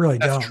figure. I really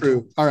don't. That's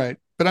true. All right.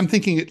 But I'm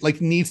thinking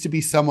it needs to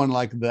be someone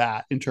like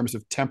that in terms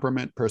of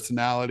temperament,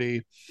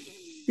 personality.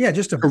 Yeah,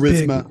 just a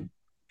charisma.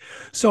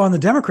 So on the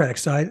Democratic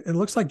side, it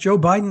looks like Joe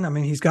Biden, I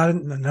mean, he's got a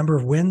number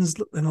of wins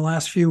in the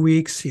last few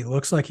weeks. He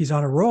looks like he's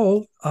on a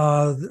roll.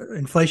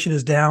 Inflation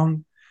is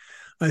down.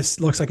 It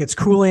looks like it's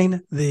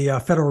cooling.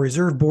 The Federal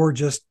Reserve Board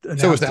just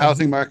announced. So is the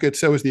housing market.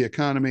 So is the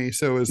economy.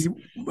 So is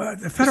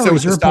the Federal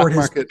Reserve Board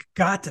has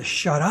got to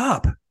shut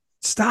up.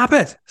 Stop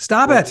it.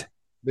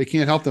 They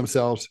can't help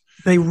themselves.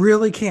 They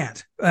really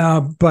can't.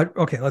 But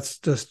okay, let's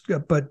just.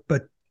 But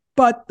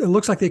but it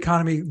looks like the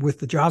economy with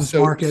the jobs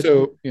So, market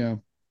so yeah.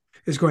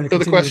 is going to So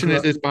the continue to question grow.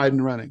 is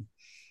Biden running?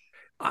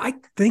 I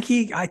think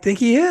he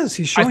is.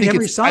 He's showing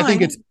every sign.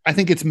 I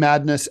think it's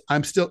madness.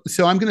 I'm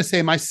going to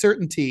say my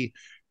certainty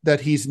that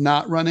he's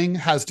not running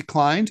has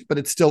declined, but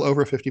it's still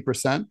over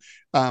 50%.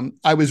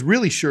 I was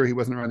really sure he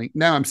wasn't running.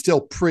 Now I'm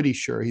still pretty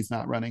sure he's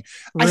not running.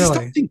 I just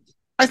don't Really? think,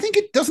 I think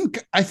it doesn't,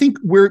 I think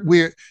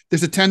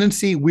there's a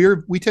tendency,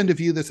 we tend to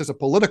view this as a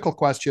political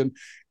question.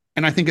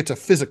 And I think it's a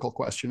physical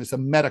question. It's a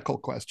medical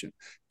question.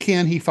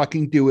 Can he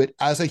fucking do it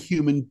as a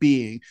human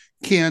being?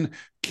 Can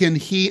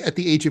he, at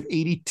the age of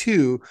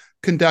 82,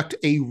 conduct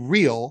a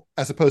real,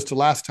 as opposed to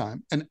last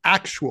time, an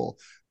actual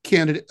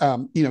candidate,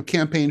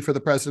 campaign for the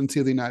presidency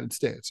of the United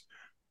States?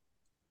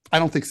 I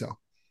don't think so.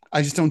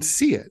 I just don't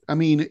see it. I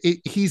mean,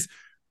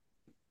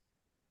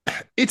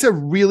 it's a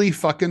really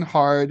fucking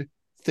hard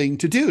thing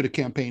to do, to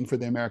campaign for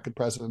the American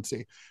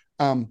presidency.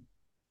 I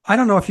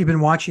don't know if you've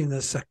been watching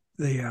the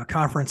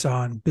conference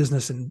on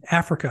business in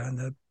Africa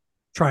and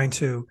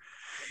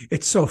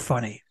it's so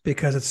funny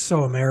because it's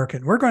so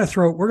American. We're going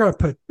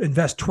to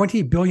invest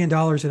 $20 billion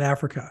in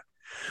Africa,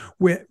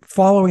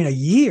 following a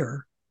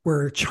year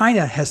where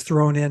China has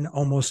thrown in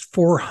almost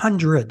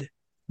 $400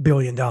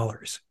 billion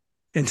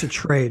into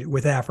trade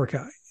with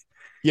Africa.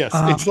 Yes,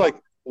 it's like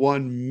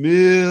 $1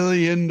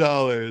 million.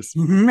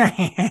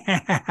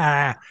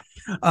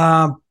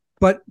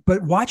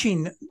 But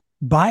watching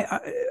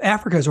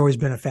Africa has always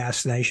been a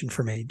fascination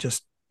for me,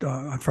 just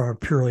from a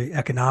purely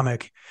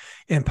economic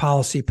and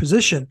policy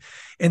position.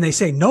 And they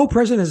say no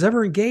president has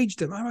ever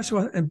engaged him.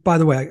 And by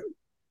the way,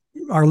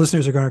 our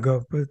listeners are going to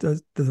go,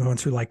 the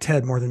ones who like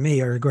Ted more than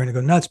me are going to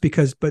go nuts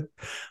but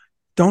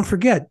don't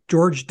forget,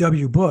 George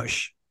W.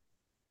 Bush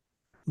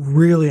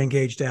really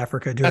engaged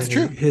Africa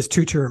during his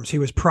 2 terms. He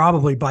was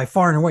probably by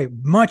far and away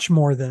much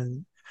more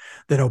than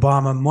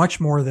Obama,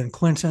 much more than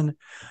Clinton,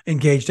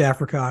 engaged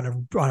Africa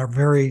on a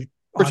very,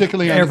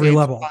 particularly on every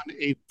level, on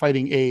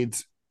fighting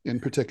AIDS in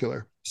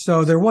particular.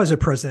 So there was a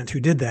president who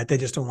did that. They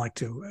just don't like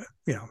to,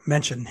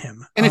 mention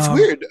him. And it's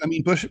weird. I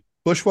mean,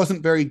 Bush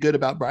wasn't very good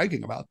about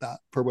bragging about that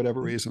for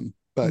whatever reason.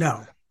 But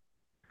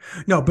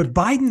but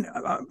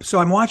Biden. So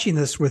I'm watching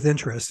this with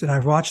interest, and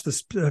I've watched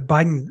this.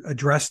 Biden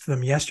addressed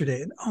them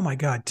yesterday, and oh my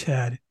God,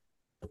 Ted,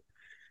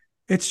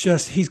 it's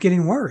just he's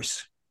getting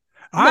worse.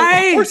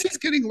 Of course he's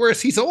getting worse.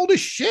 He's old as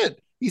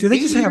shit. He's 80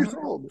 years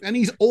old, and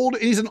he's old.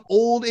 He's an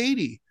old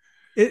 80.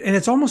 And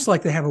it's almost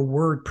like they have a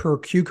word per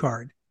cue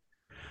card.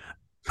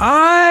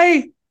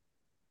 I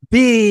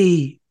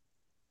believe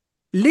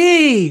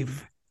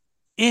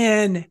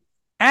in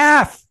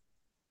Africa.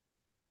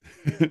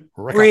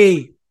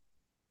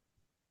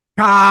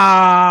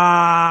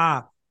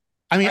 I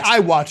mean, I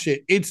watch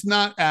it. It's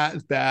not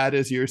as bad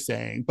as you're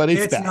saying, but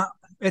it's bad.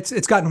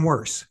 It's gotten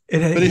worse.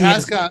 It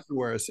has gotten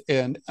worse.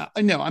 And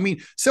no, I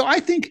mean, so I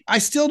think I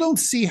still don't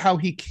see how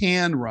he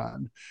can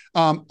run.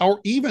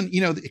 Or even,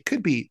 it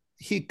could be,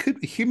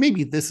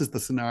 maybe this is the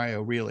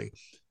scenario really.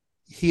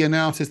 He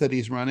announces that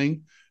he's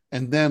running,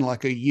 and then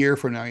like a year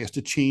from now, he has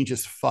to change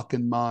his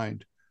fucking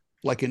mind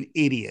like an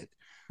idiot.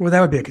 Well, that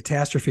would be a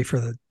catastrophe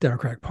for the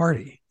Democratic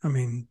Party. I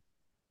mean,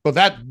 but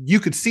that you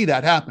could see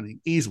that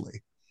happening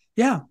easily.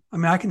 Yeah. I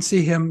mean, I can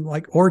see him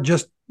or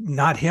just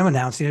not him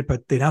announcing it,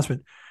 but the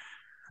announcement,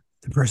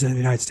 the president of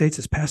the United States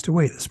has passed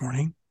away this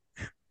morning.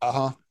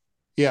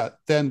 Yeah.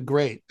 Then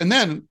great. And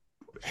then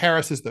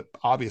Harris is the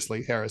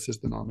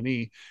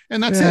nominee,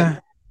 and that's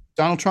it.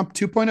 Donald Trump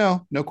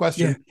 2.0, no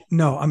question. Yeah,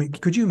 no, I mean,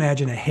 could you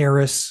imagine a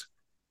Harris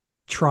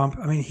Trump?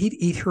 I mean, he'd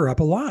eat her up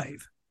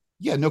alive.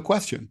 Yeah, no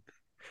question.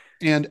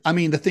 And I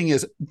mean, the thing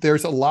is,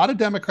 there's a lot of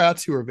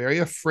Democrats who are very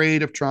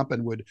afraid of Trump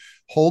and would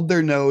hold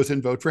their nose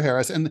and vote for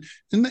Harris. And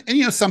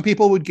some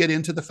people would get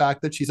into the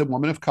fact that she's a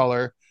woman of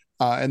color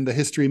and the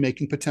history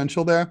making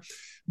potential there.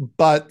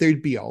 But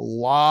there'd be a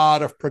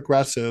lot of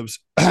progressives,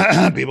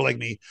 people like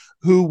me,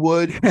 who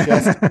would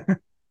just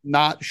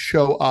not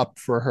show up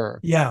for her.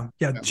 Yeah.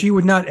 She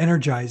would not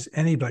energize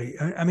anybody.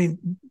 I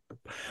mean,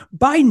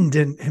 Biden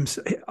didn't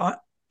himself,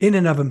 in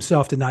and of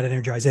himself, did not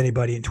energize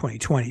anybody in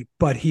 2020,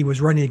 but he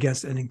was running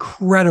against an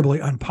incredibly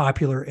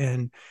unpopular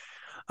and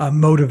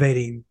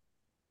motivating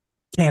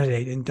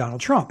candidate in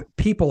Donald Trump.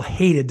 People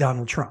hated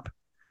Donald Trump.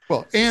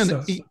 Well,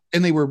 and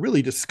they were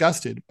really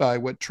disgusted by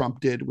what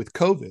Trump did with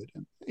COVID,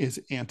 his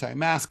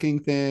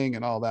anti-masking thing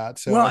and all that.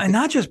 So and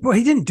not just,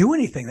 he didn't do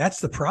anything. That's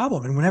the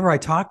problem. And whenever I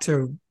talk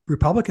to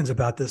Republicans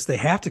about this, they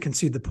have to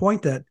concede the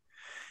point that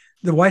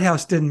the White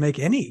House didn't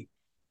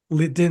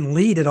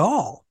lead at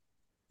all.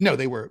 No,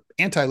 they were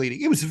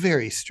anti-leading. It was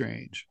very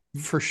strange,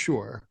 for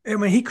sure. I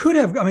mean, he could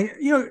have,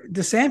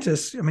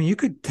 DeSantis, you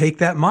could take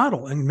that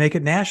model and make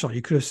it national.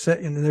 You could have said,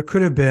 and there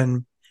could have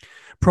been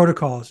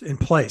protocols in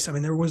place. I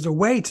mean, there was a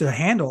way to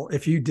handle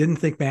if you didn't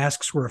think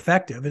masks were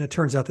effective, and it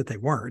turns out that they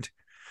weren't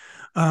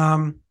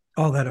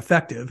all that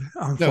effective,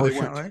 unfortunately.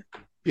 No, they weren't.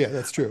 Yeah,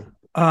 that's true.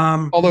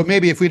 Although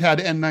maybe if we'd had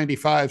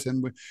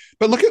N95s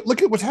but look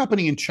at what's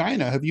happening in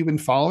China. Have you been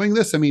following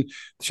this? I mean,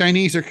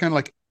 Chinese are kind of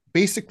like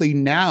basically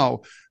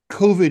now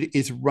COVID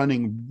is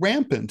running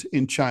rampant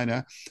in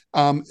China.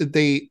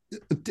 They,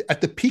 at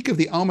the peak of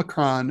the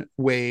Omicron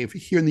wave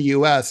here in the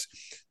U.S.,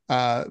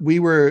 we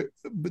were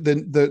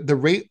the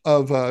rate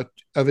of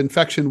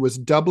infection was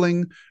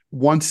doubling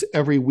once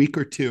every week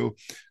or two,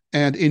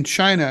 and in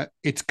China,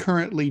 it's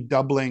currently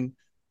doubling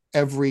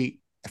every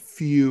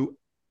few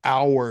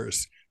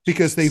hours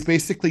because they've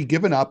basically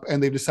given up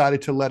and they've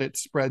decided to let it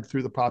spread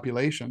through the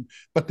population.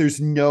 But there's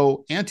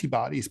no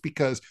antibodies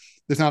because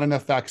there's not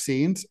enough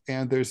vaccines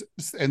and there's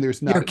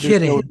no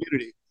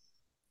immunity.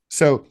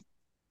 So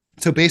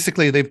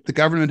basically the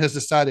government has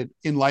decided,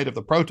 in light of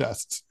the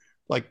protests,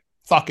 like,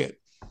 fuck it.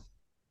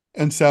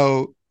 And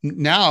so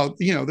now,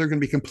 they're going to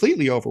be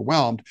completely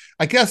overwhelmed.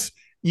 I guess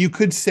you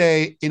could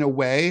say, in a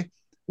way,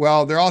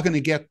 well, they're all going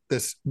to get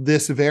this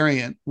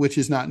variant, which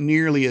is not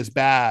nearly as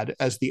bad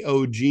as the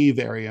OG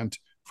variant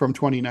from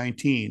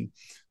 2019.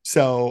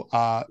 So,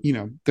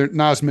 there are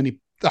not as many,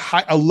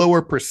 a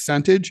lower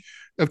percentage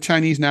of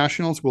Chinese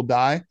nationals will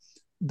die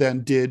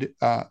than did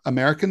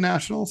American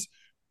nationals,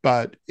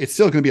 but it's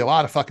still going to be a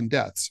lot of fucking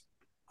deaths.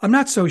 I'm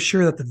not so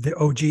sure that the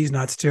OG is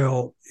not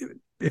still,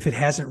 if it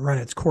hasn't run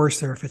its course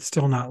there, if it's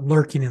still not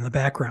lurking in the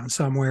background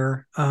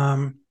somewhere.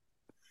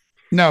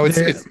 No,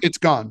 it's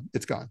gone.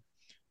 It's gone.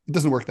 It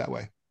doesn't work that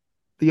way.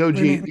 The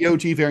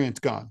OG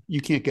variant's gone.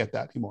 You can't get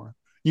that anymore.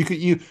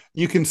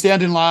 You can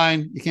stand in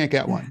line. You can't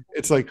get one.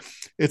 It's the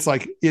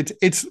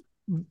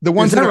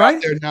ones that are right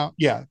out there now.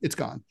 Yeah, it's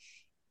gone.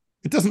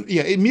 It doesn't.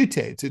 Yeah, it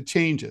mutates. It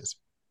changes.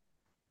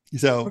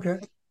 So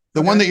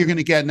the one that you're going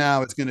to get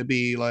now is going to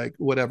be like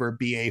whatever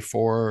BA4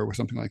 or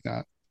something like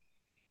that.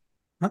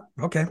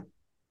 Okay.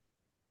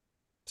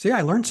 See,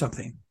 I learned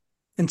something,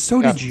 and so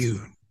did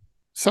you,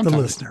 the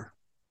listener.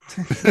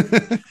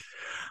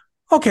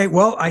 Okay,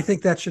 well, I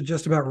think that should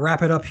just about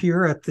wrap it up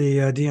here at the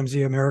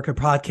DMZ America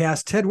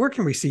podcast. Ted, where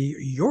can we see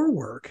your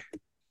work?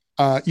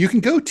 You can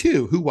go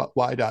to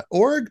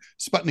whowhatwhy.org,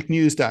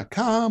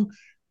 sputniknews.com,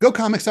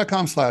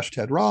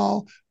 gocomics.com/Ted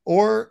Rall,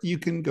 or you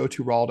can go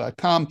to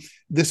rall.com.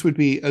 This would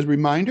be a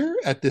reminder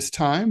at this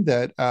time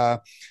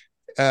that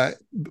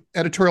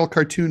editorial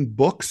cartoon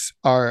books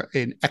are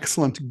an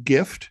excellent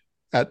gift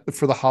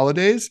for the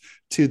holidays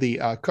to the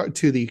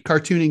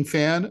cartooning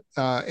fan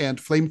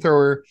and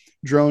flamethrower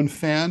drone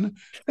fan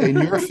in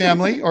your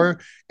family. So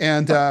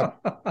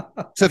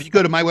if you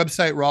go to my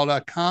website,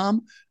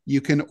 rall.com,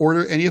 you can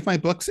order any of my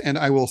books and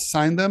I will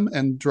sign them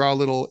and draw a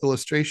little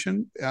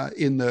illustration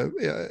in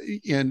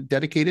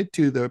dedicated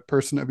to the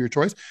person of your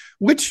choice,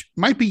 which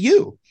might be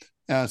you.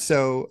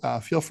 So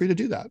feel free to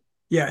do that.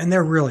 Yeah, and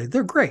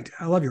they're great.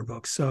 I love your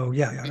books. So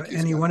yeah,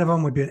 any one of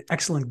them would be an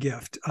excellent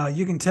gift.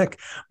 You can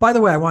by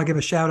the way, I want to give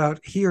a shout out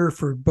here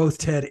for both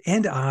Ted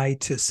and I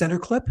to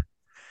Centerclip,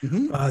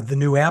 the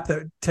new app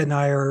that Ted and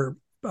I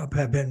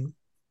have been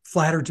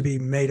flattered to be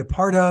made a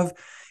part of.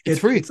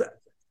 It's free.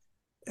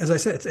 As I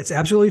said, it's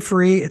absolutely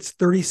free. It's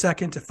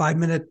 30-second to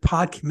 5-minute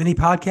mini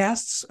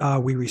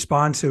podcasts. We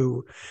respond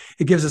to,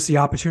 it gives us the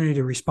opportunity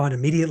to respond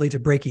immediately to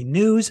breaking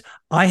news.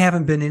 I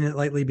haven't been in it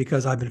lately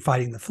because I've been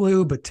fighting the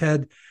flu, but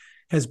Ted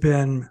has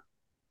been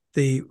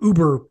the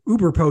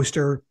Uber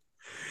poster.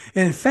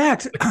 And in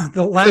fact,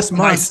 the last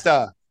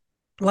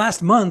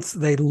month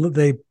they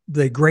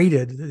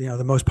graded,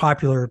 the most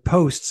popular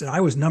posts, and I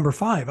was number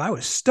 5. I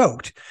was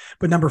stoked.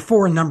 But number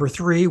 4 and number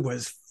 3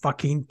 was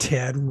fucking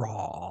Ted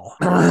Rall.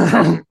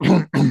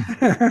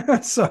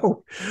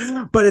 So,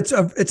 but it's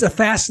a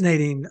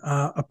fascinating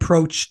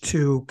approach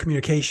to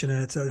communication,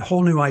 and it's a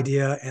whole new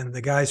idea, and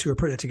the guys who are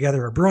putting it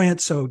together are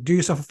brilliant. So do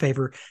yourself a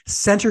favor.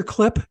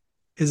 Centerclip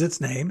is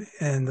its name,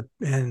 and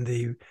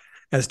the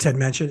as Ted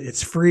mentioned,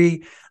 it's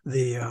free.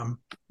 The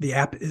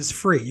app is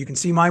free. You can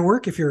see my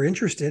work if you're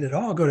interested at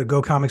all. Go to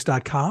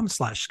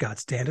gocomics.com/Scott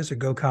Standis or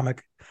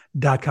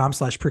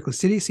gocomic.com/Prickly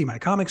City. See my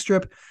comic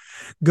strip.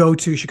 Go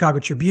to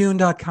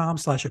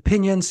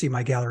chicagotribune.com/opinion. See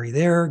my gallery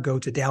there. Go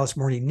to Dallas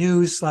Morning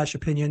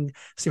News/opinion.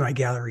 See my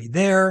gallery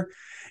there.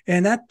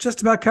 And that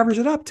just about covers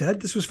it up, Ted.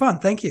 This was fun.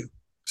 Thank you.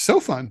 So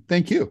fun.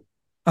 Thank you.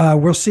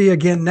 We'll see you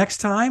again next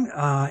time.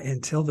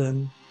 Until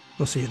then,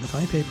 we'll see you in the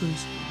funny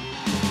papers.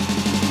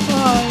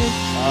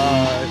 Bye.